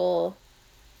physical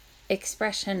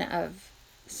expression of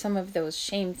some of those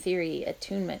shame theory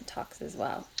attunement talks as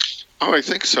well. Oh, I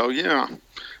think so, yeah.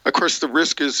 Of course, the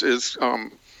risk is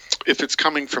if it's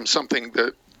coming from something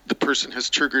that the person has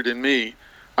triggered in me,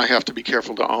 I have to be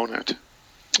careful to own it.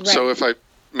 Right. So if I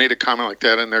made a comment like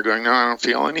that and they're going, no, I don't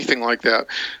feel anything like that,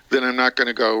 then I'm not going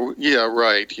to go, yeah,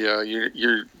 right, yeah,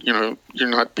 you're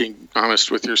not being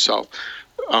honest with yourself.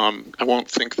 I won't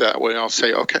think that way. I'll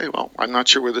say, okay, well, I'm not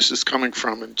sure where this is coming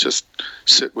from, and just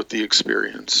sit with the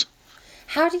experience.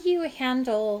 How do you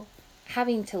handle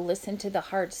having to listen to the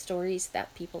hard stories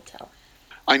that people tell?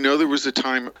 I know there was a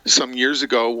time some years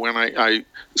ago when I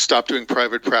stopped doing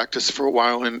private practice for a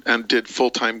while and did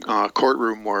full-time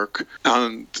courtroom work.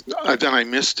 And then I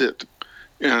missed it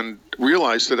and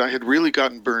realized that I had really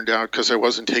gotten burned out because I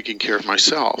wasn't taking care of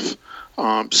myself.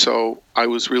 So I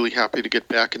was really happy to get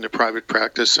back into private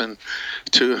practice and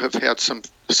to have had some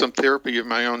therapy of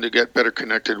my own to get better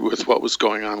connected with what was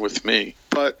going on with me.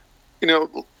 But,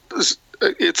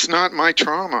 it's not my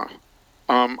trauma.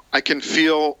 I can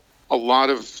feel a lot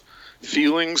of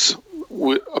feelings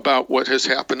about what has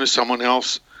happened to someone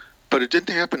else, but it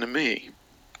didn't happen to me.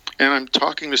 And I'm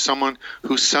talking to someone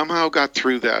who somehow got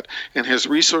through that and has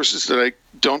resources that I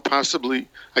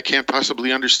can't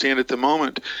possibly understand at the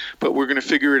moment, but we're going to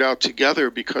figure it out together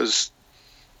because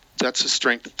that's a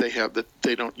strength that they have that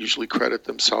they don't usually credit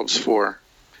themselves for.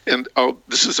 And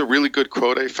this is a really good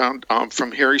quote I found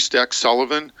from Harry Stack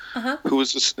Sullivan, who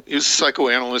was a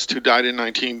psychoanalyst who died in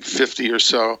 1950 or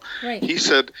so. Right. He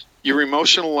said, "Your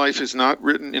emotional life is not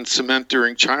written in cement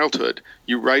during childhood.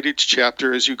 You write each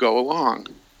chapter as you go along."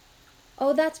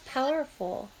 Oh, that's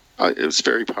powerful. It was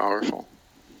very powerful.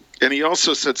 And he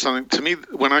also said something to me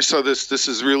when I saw this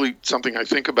is really something I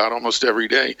think about almost every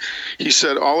day. He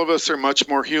said, all of us are much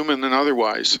more human than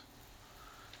otherwise.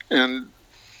 And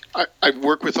I've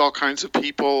worked with all kinds of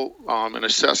people and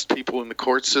assessed people in the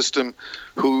court system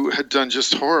who had done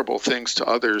just horrible things to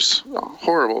others,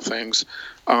 horrible things,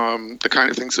 the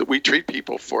kind of things that we treat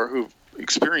people for who've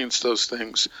experienced those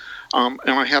things. And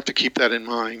I have to keep that in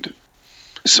mind.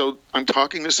 So if I'm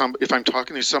talking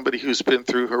to somebody who's been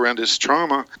through horrendous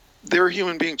trauma, they're a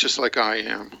human being just like I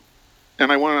am.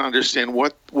 And I want to understand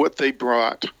what they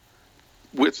brought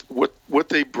with what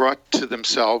they brought to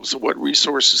themselves, what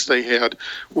resources they had,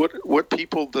 what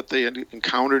people that they had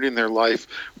encountered in their life,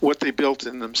 what they built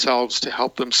in themselves to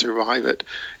help them survive it.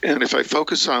 And if I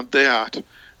focus on that,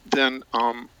 then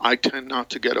I tend not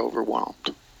to get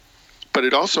overwhelmed. But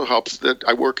it also helps that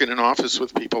I work in an office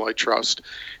with people I trust.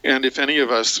 And if any of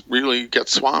us really get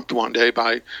swamped one day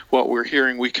by what we're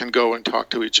hearing, we can go and talk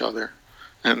to each other.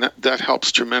 And that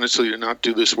helps tremendously to not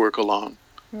do this work alone.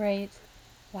 Right.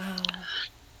 Wow.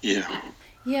 Yeah.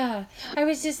 Yeah. I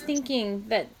was just thinking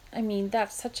that,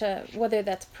 that's such a, whether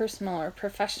that's personal or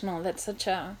professional, that's such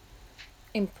a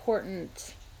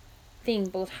important thing,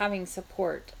 both having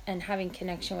support and having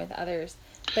connection with others,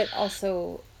 but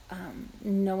also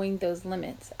knowing those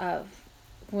limits of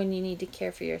when you need to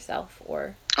care for yourself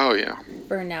or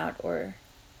burnout or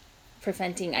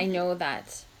preventing. I know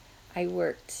that I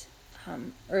worked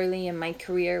early in my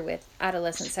career with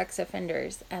adolescent sex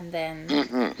offenders, and then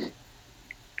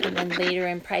later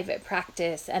in private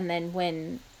practice, and then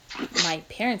when my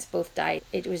parents both died,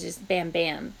 it was just bam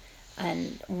bam,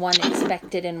 and one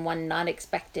expected and one not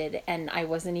expected, and I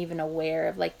wasn't even aware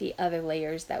of the other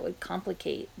layers that would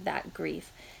complicate that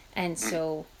grief. And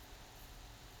so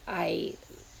I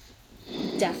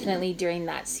definitely during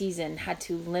that season had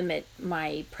to limit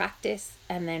my practice.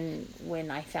 And then when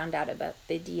I found out about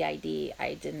the DID,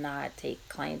 I did not take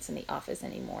clients in the office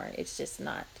anymore. It's just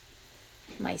not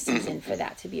my season for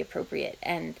that to be appropriate.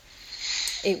 And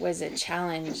it was a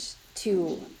challenge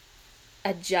to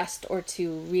adjust or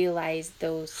to realize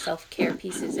those self-care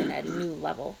pieces in a new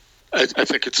level. I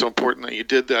think it's so important that you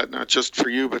did that, not just for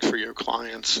you, but for your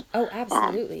clients. Oh,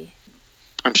 absolutely.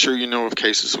 I'm sure you know of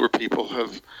cases where people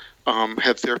have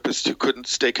had therapists who couldn't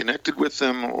stay connected with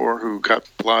them, or who got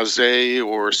blasé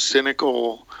or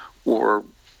cynical or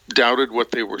doubted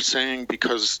what they were saying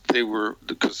because the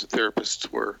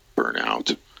therapists were burnt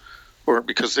out, or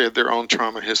because they had their own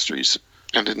trauma histories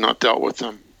and had not dealt with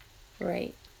them.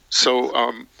 Right. So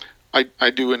I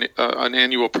do an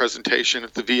annual presentation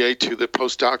at the VA to the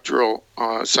postdoctoral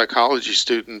psychology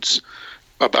students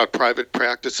about private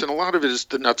practice, and a lot of it is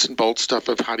the nuts and bolts stuff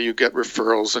of how do you get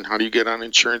referrals and how do you get on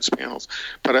insurance panels.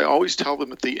 But I always tell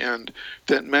them at the end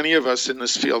that many of us in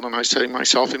this field, and I say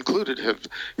myself included, have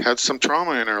had some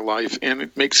trauma in our life, and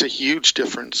it makes a huge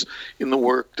difference in the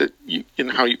work in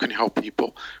how you can help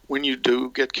people when you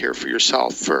do get care for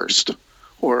yourself first.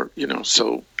 Or,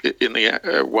 so in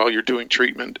the while you're doing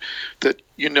treatment, that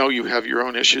you have your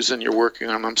own issues and you're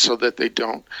working on them so that they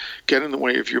don't get in the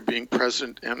way of your being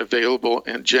present and available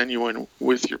and genuine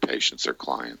with your patients or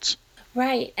clients.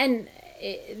 Right. And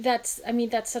that's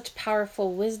such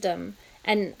powerful wisdom.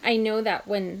 And I know that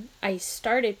when I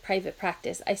started private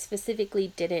practice, I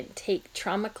specifically didn't take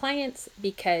trauma clients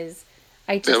because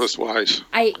that was wise.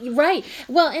 Right.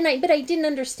 Well, but I didn't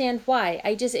understand why.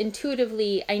 I just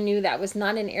intuitively, I knew that was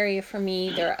not an area for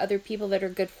me. There are other people that are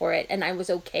good for it, and I was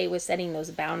okay with setting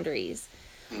those boundaries.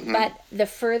 Mm-hmm. But the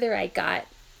further I got,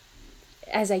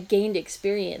 as I gained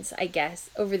experience, I guess,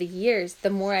 over the years, the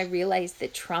more I realized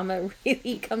that trauma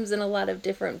really comes in a lot of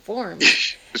different forms.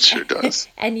 It sure does.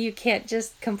 And you can't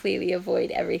just completely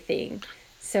avoid everything.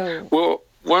 So, well,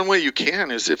 one way you can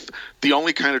is if the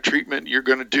only kind of treatment you're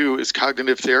going to do is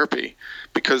cognitive therapy,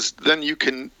 because then you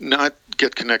can not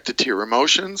get connected to your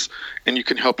emotions, and you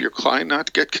can help your client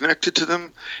not get connected to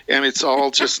them, and it's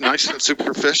all just nice and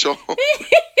superficial.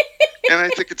 And I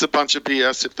think it's a bunch of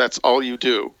BS if that's all you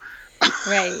do.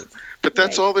 Right. But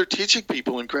that's all they're teaching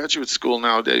people in graduate school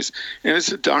nowadays, and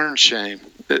it's a darn shame.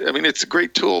 I mean, it's a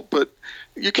great tool, but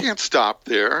you can't stop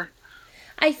there.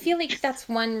 I feel like that's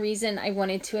one reason I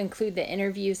wanted to include the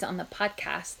interviews on the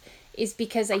podcast, is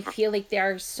because I feel like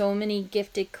there are so many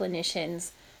gifted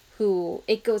clinicians who,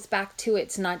 it goes back to,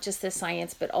 it's not just the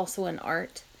science, but also an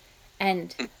art.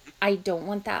 And I don't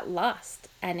want that lost.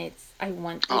 And I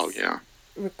want this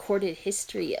recorded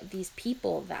history of these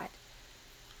people that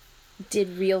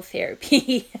did real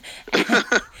therapy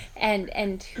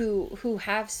and who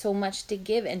have so much to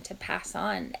give and to pass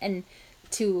on, and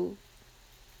to,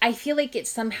 I feel like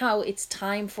it's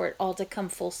time for it all to come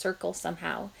full circle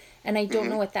somehow. And I don't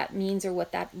know what that means or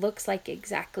what that looks like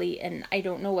exactly. And I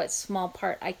don't know what small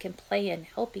part I can play in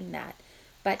helping that.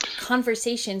 But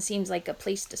conversation seems like a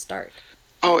place to start.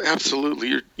 Oh,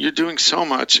 absolutely. You're doing so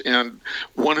much. And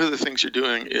one of the things you're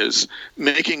doing is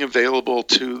making available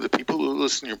to the people who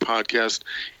listen to your podcast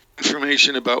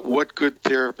information about what good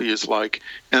therapy is like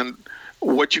and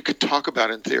what you can talk about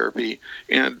in therapy.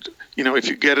 And, if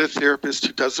you get a therapist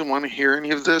who doesn't want to hear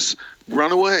any of this,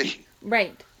 run away.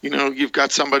 Right. You've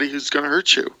got somebody who's going to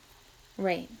hurt you.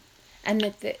 Right.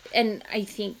 And and I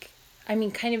think,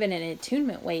 kind of in an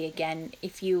attunement way again,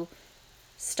 if you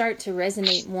start to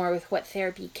resonate more with what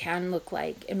therapy can look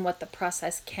like and what the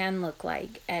process can look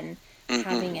like, and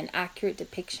having an accurate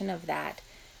depiction of that,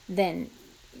 then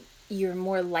you're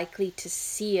more likely to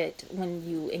see it when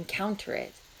you encounter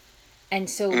it. And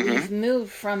so we've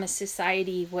moved from a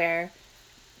society where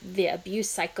the abuse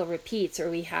cycle repeats, or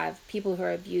we have people who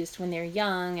are abused when they're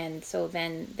young, and so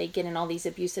then they get in all these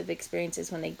abusive experiences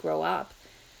when they grow up.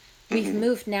 We've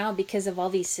moved now because of all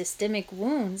these systemic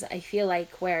wounds, I feel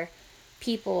like, where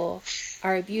people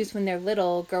are abused when they're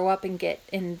little, grow up and get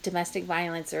in domestic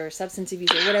violence or substance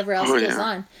abuse or whatever else goes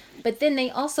on. But then they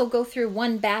also go through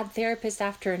one bad therapist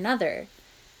after another.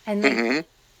 And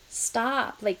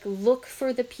stop, look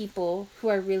for the people who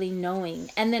are really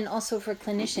knowing. And then also for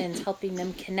clinicians, helping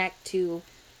them connect to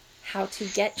how to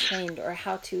get trained or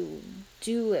how to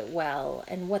do it well,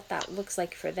 and what that looks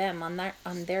like for them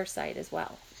on their side as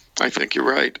well. I think you're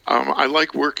right. I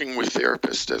like working with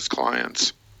therapists as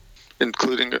clients,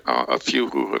 including a few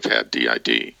who have had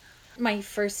DID. My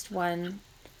first one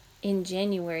in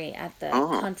January at the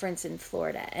conference in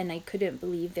Florida, and I couldn't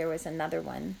believe there was another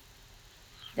one.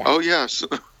 Yes.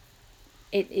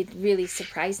 It really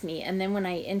surprised me. And then when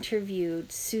I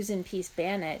interviewed Susan Peace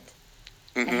Bannett,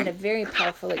 I had a very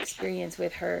powerful experience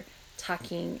with her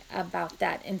talking about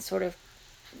that and sort of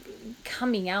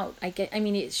coming out.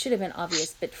 It should have been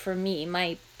obvious, but for me,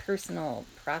 my personal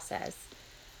process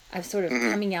of sort of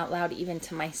coming out loud even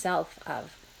to myself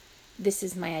of, this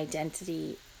is my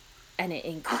identity and it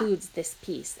includes this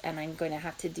piece, and I'm going to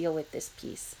have to deal with this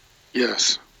piece.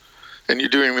 Yes. And you're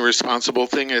doing the responsible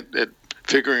thing at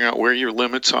figuring out where your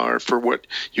limits are for what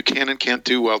you can and can't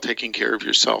do while taking care of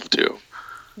yourself too.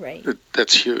 Right.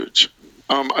 That's huge.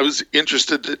 I was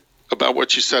interested about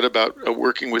what you said about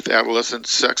working with adolescent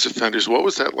sex offenders. What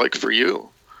was that like for you?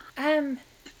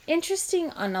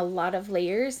 Interesting on a lot of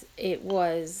layers. It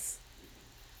was,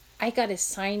 I got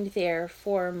assigned there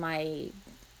for my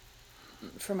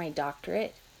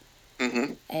doctorate,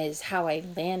 as how I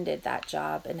landed that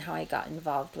job and how I got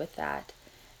involved with that.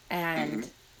 And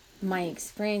my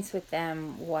experience with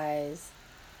them was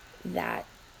that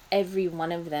every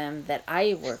one of them that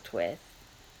I worked with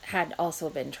had also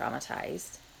been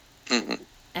traumatized.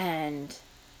 And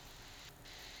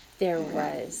there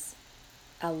was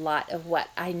a lot of what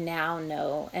I now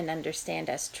know and understand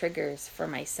as triggers for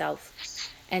myself.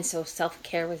 And so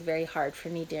self-care was very hard for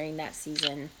me during that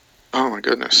season. Oh my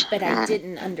goodness. But I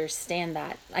didn't understand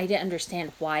that. I didn't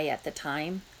understand why at the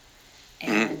time.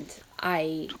 And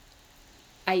I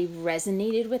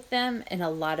resonated with them in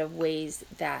a lot of ways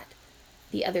that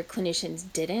the other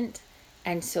clinicians didn't.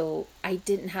 And so I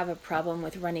didn't have a problem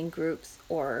with running groups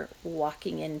or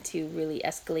walking into really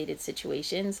escalated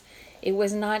situations. It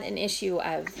was not an issue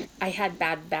of I had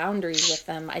bad boundaries with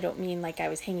them. I don't mean like I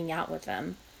was hanging out with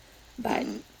them, but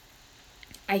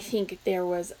I think there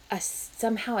was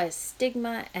somehow a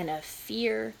stigma and a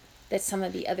fear that some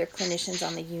of the other clinicians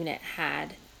on the unit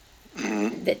had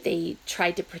that they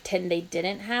tried to pretend they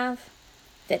didn't have,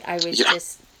 that I was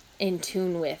just in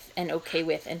tune with and okay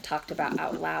with and talked about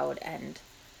out loud. And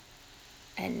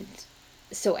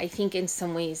so I think in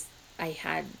some ways I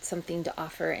had something to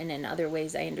offer, and in other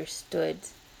ways I understood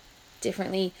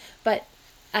differently. But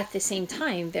at the same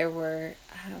time, there were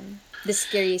the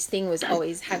scariest thing was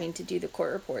always having to do the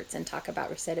court reports and talk about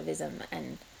recidivism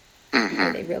and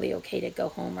are they really okay to go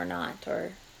home or not,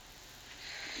 or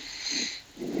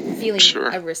feeling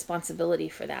a responsibility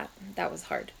for that. That was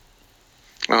hard.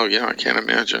 Oh yeah, I can't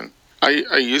imagine.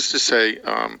 I used to say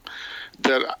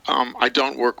that I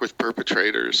don't work with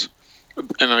perpetrators.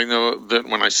 And I know that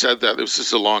when I said that, this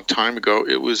is a long time ago,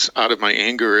 it was out of my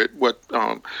anger at what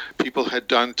people had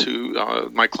done to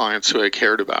my clients who I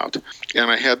cared about.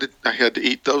 And I had to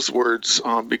eat those words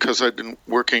because I'd been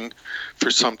working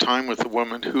for some time with a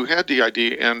woman who had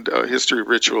DID and a history of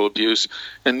ritual abuse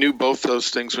and knew both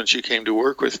those things when she came to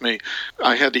work with me.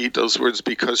 I had to eat those words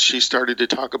because she started to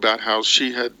talk about how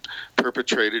she had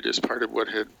perpetrated as part of what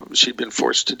she'd been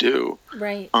forced to do.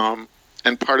 Right.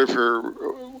 And part of her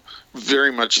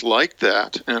very much liked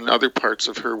that, and other parts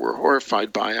of her were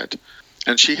horrified by it.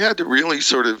 And she had to really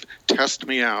sort of test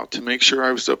me out to make sure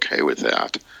I was okay with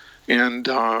that. And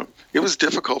it was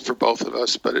difficult for both of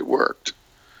us, but it worked.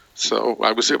 So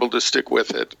I was able to stick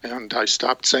with it, and I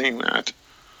stopped saying that.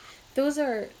 Those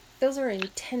are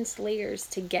intense layers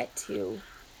to get to.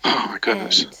 Oh, my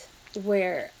goodness. And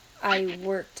where I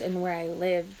worked and where I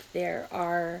lived,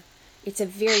 it's a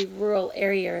very rural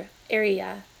area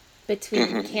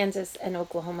between Kansas and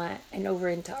Oklahoma and over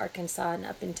into Arkansas and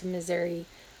up into Missouri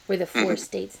where the four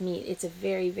states meet. It's a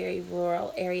very, very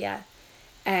rural area.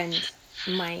 And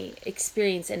my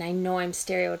experience, and I know I'm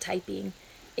stereotyping,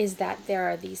 is that there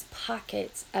are these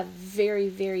pockets of very,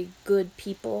 very good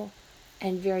people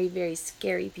and very, very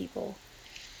scary people.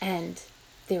 And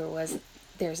there's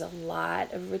a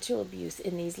lot of ritual abuse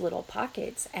in these little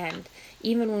pockets. And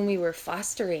even when we were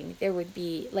fostering, there would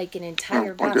be like an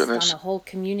entire bus on a whole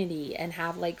community and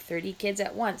have like 30 kids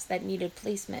at once that needed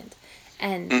placement.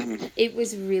 And it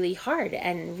was really hard.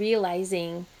 And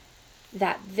realizing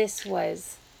that this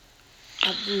was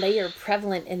a layer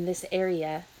prevalent in this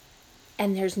area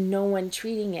and there's no one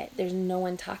treating it, there's no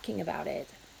one talking about it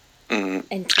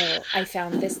until I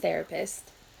found this therapist.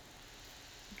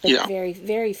 But very,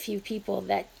 very few people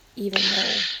that even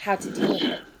know how to deal with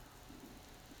it.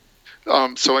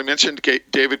 So I mentioned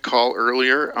David Call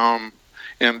earlier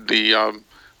and the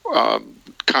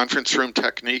conference room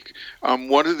technique.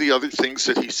 One of the other things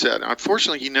that he said,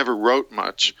 unfortunately, he never wrote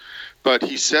much, but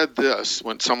he said this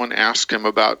when someone asked him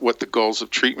about what the goals of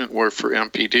treatment were for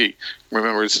MPD.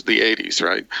 Remember, it's the 80s,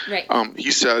 right? Right. He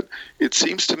said, "It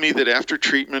seems to me that after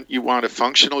treatment, you want a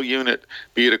functional unit,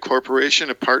 be it a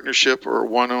corporation, a partnership, or a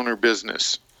one-owner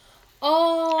business."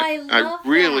 Oh, I love that. I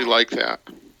really like that.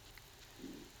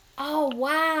 Oh,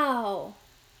 wow.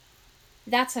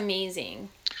 That's amazing.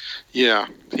 Yeah,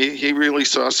 he really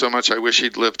saw so much. I wish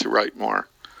he'd lived to write more.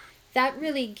 That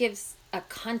really gives a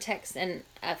context and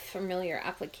a familiar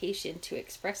application to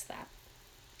express that.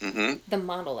 The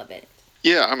model of it.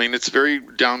 Yeah, I mean, it's a very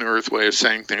down-to-earth way of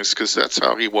saying things because that's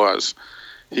how he was.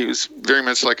 He was very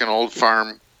much like an old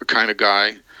farm kind of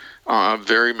guy,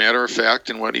 very matter-of-fact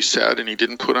in what he said, and he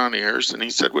didn't put on airs, and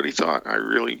he said what he thought. I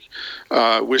really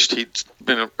wished he'd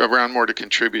been around more to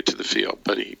contribute to the field,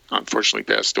 but he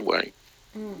unfortunately passed away.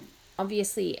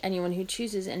 Obviously, anyone who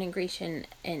chooses integration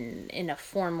in a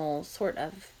formal sort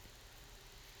of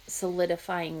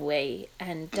solidifying way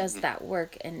and does that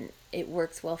work and it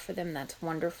works well for them, that's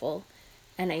wonderful.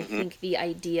 And I think the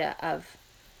idea of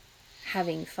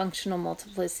having functional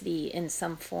multiplicity in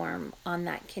some form on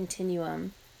that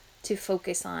continuum to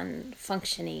focus on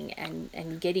functioning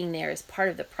and getting there as part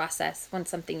of the process when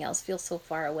something else feels so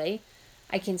far away,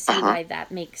 I can see why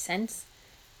that makes sense.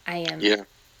 I am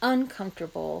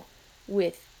uncomfortable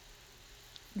with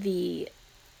this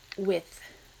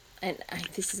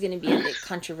is going to be a bit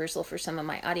controversial for some of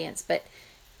my audience, but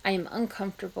I am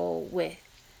uncomfortable with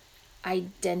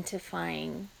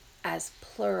identifying as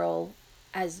plural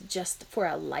as just for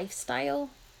a lifestyle,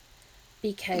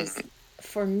 because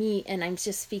for me, and I'm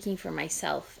just speaking for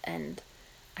myself, and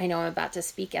I know I'm about to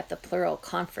speak at the Plural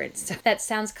Conference, so that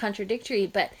sounds contradictory,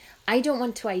 but I don't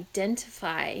want to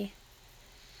identify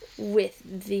with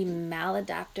the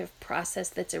maladaptive process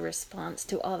that's a response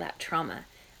to all that trauma.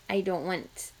 I don't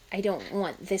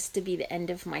want this to be the end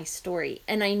of my story.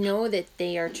 And I know that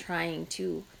they are trying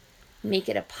to make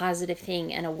it a positive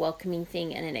thing and a welcoming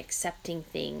thing and an accepting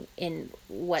thing in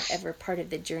whatever part of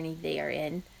the journey they are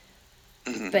in.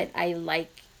 But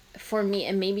for me,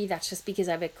 and maybe that's just because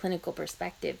I have a clinical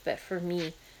perspective, but for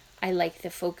me, I like the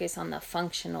focus on the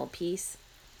functional piece.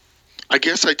 I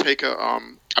guess I take a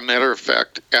matter of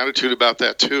fact attitude about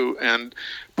that too, and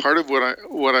part of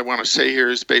what I want to say here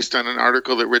is based on an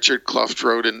article that Richard Clough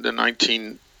wrote in the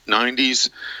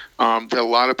 1990s that a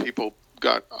lot of people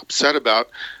got upset about,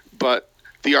 but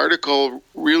the article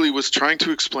really was trying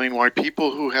to explain why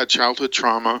people who had childhood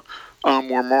trauma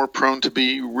were more prone to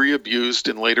be re-abused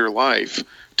in later life,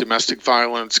 domestic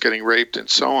violence, getting raped, and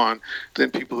so on,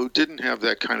 than people who didn't have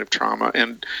that kind of trauma.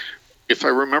 And if I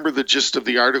remember the gist of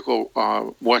the article,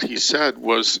 what he said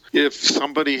was if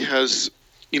somebody has,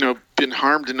 been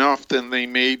harmed enough, then they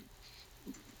may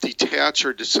detach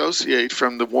or dissociate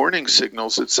from the warning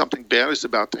signals that something bad is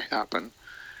about to happen.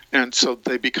 And so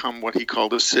they become what he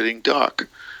called a sitting duck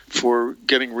for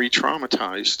getting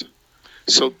re-traumatized.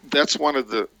 So that's one of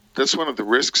the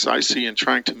risks I see in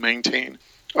trying to maintain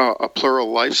a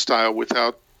plural lifestyle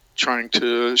without trying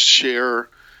to share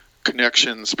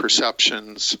connections,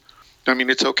 perceptions. I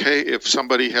mean, it's okay if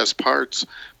somebody has parts,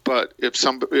 but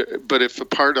if a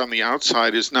part on the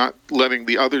outside is not letting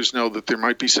the others know that there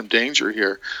might be some danger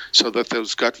here, so that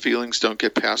those gut feelings don't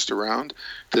get passed around,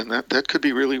 then that could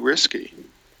be really risky.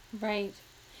 Right.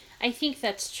 I think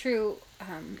that's true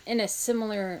in a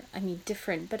similar,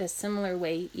 different, but a similar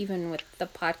way, even with the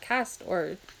podcast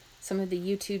or some of the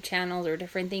YouTube channels or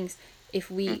different things. If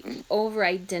we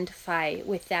over-identify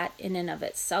with that in and of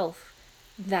itself,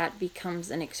 that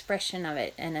becomes an expression of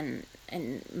it and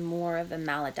more of a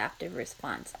maladaptive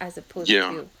response as opposed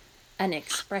to an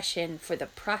expression for the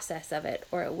process of it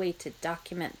or a way to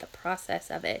document the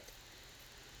process of it.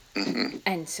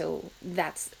 And so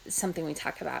that's something we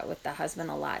talk about with the husband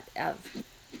a lot, of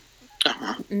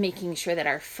making sure that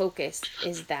our focus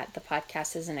is that the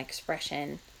podcast is an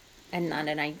expression and not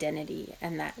an identity,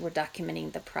 and that we're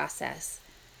documenting the process,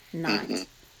 not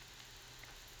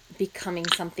becoming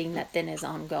something that then is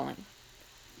ongoing.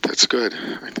 That's good.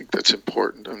 I think that's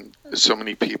important. And so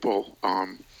many people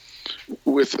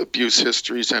with abuse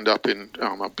histories end up in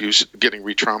abuse, getting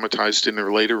re-traumatized in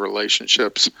their later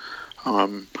relationships.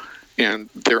 And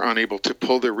they're unable to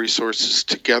pull their resources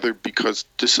together because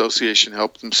dissociation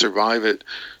helped them survive it.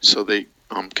 So they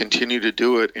continue to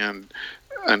do it and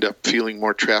end up feeling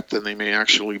more trapped than they may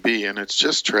actually be. And it's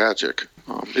just tragic.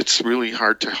 It's really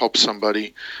hard to help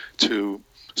somebody to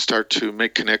start to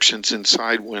make connections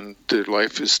inside when their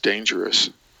life is dangerous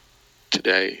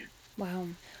today. Wow.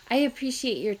 I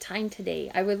appreciate your time today.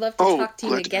 I would love to talk to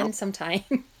you again sometime.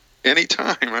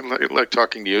 Anytime. I like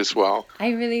talking to you as well.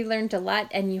 I really learned a lot,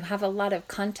 and you have a lot of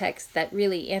context that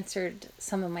really answered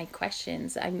some of my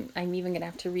questions. I'm even going to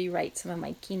have to rewrite some of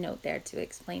my keynote there to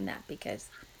explain that, because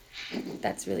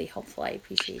that's really helpful. I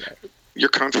appreciate it. Your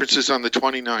conference is on the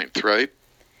 29th, right?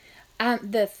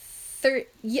 The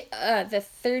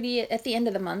 30th, at the end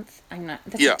of the month.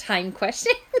 That's a time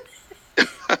question.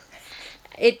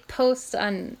 It posts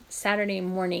on Saturday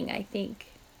morning, I think.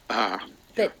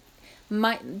 But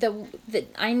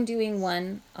I'm doing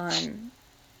one on,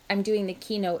 I'm doing the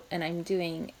keynote, and I'm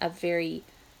doing a very,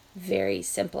 very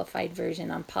simplified version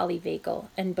on polyvagal,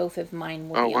 and both of mine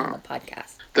will be on the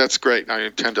podcast. That's great. I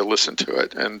intend to listen to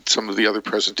it and some of the other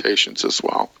presentations as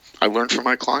well. I learned from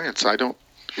my clients. I don't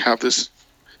have this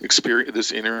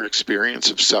inner experience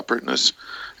of separateness,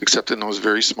 except in those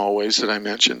very small ways that I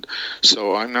mentioned.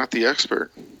 So I'm not the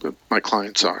expert, but my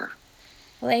clients are.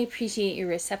 Well, I appreciate your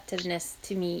receptiveness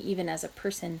to me, even as a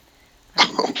person.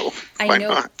 Why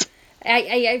not?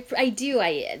 I do.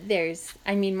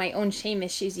 My own shame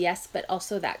issues, yes, but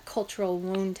also that cultural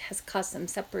wound has caused some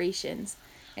separations.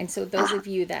 And so those of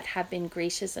you that have been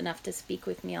gracious enough to speak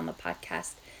with me on the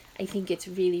podcast, I think it's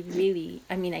really, really,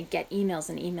 I get emails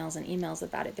and emails and emails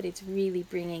about it, but it's really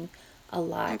bringing a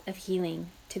lot of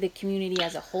healing to the community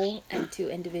as a whole and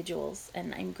to individuals,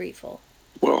 and I'm grateful.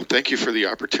 Well, thank you for the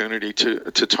opportunity to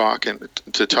talk and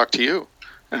to talk to you.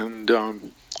 And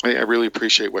I really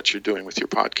appreciate what you're doing with your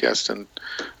podcast, and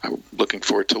I'm looking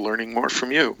forward to learning more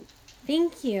from you.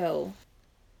 Thank you.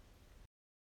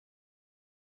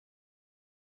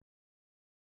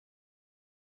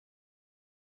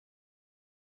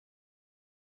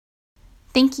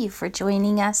 Thank you for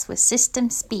joining us with System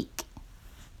Speak,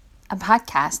 a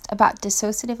podcast about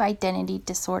dissociative identity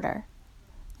disorder.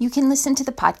 You can listen to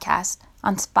the podcast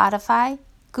on Spotify,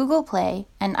 Google Play,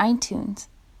 and iTunes.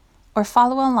 or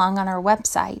follow along on our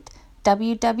website,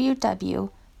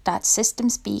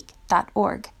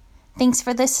 www.systemspeak.org. Thanks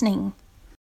for listening.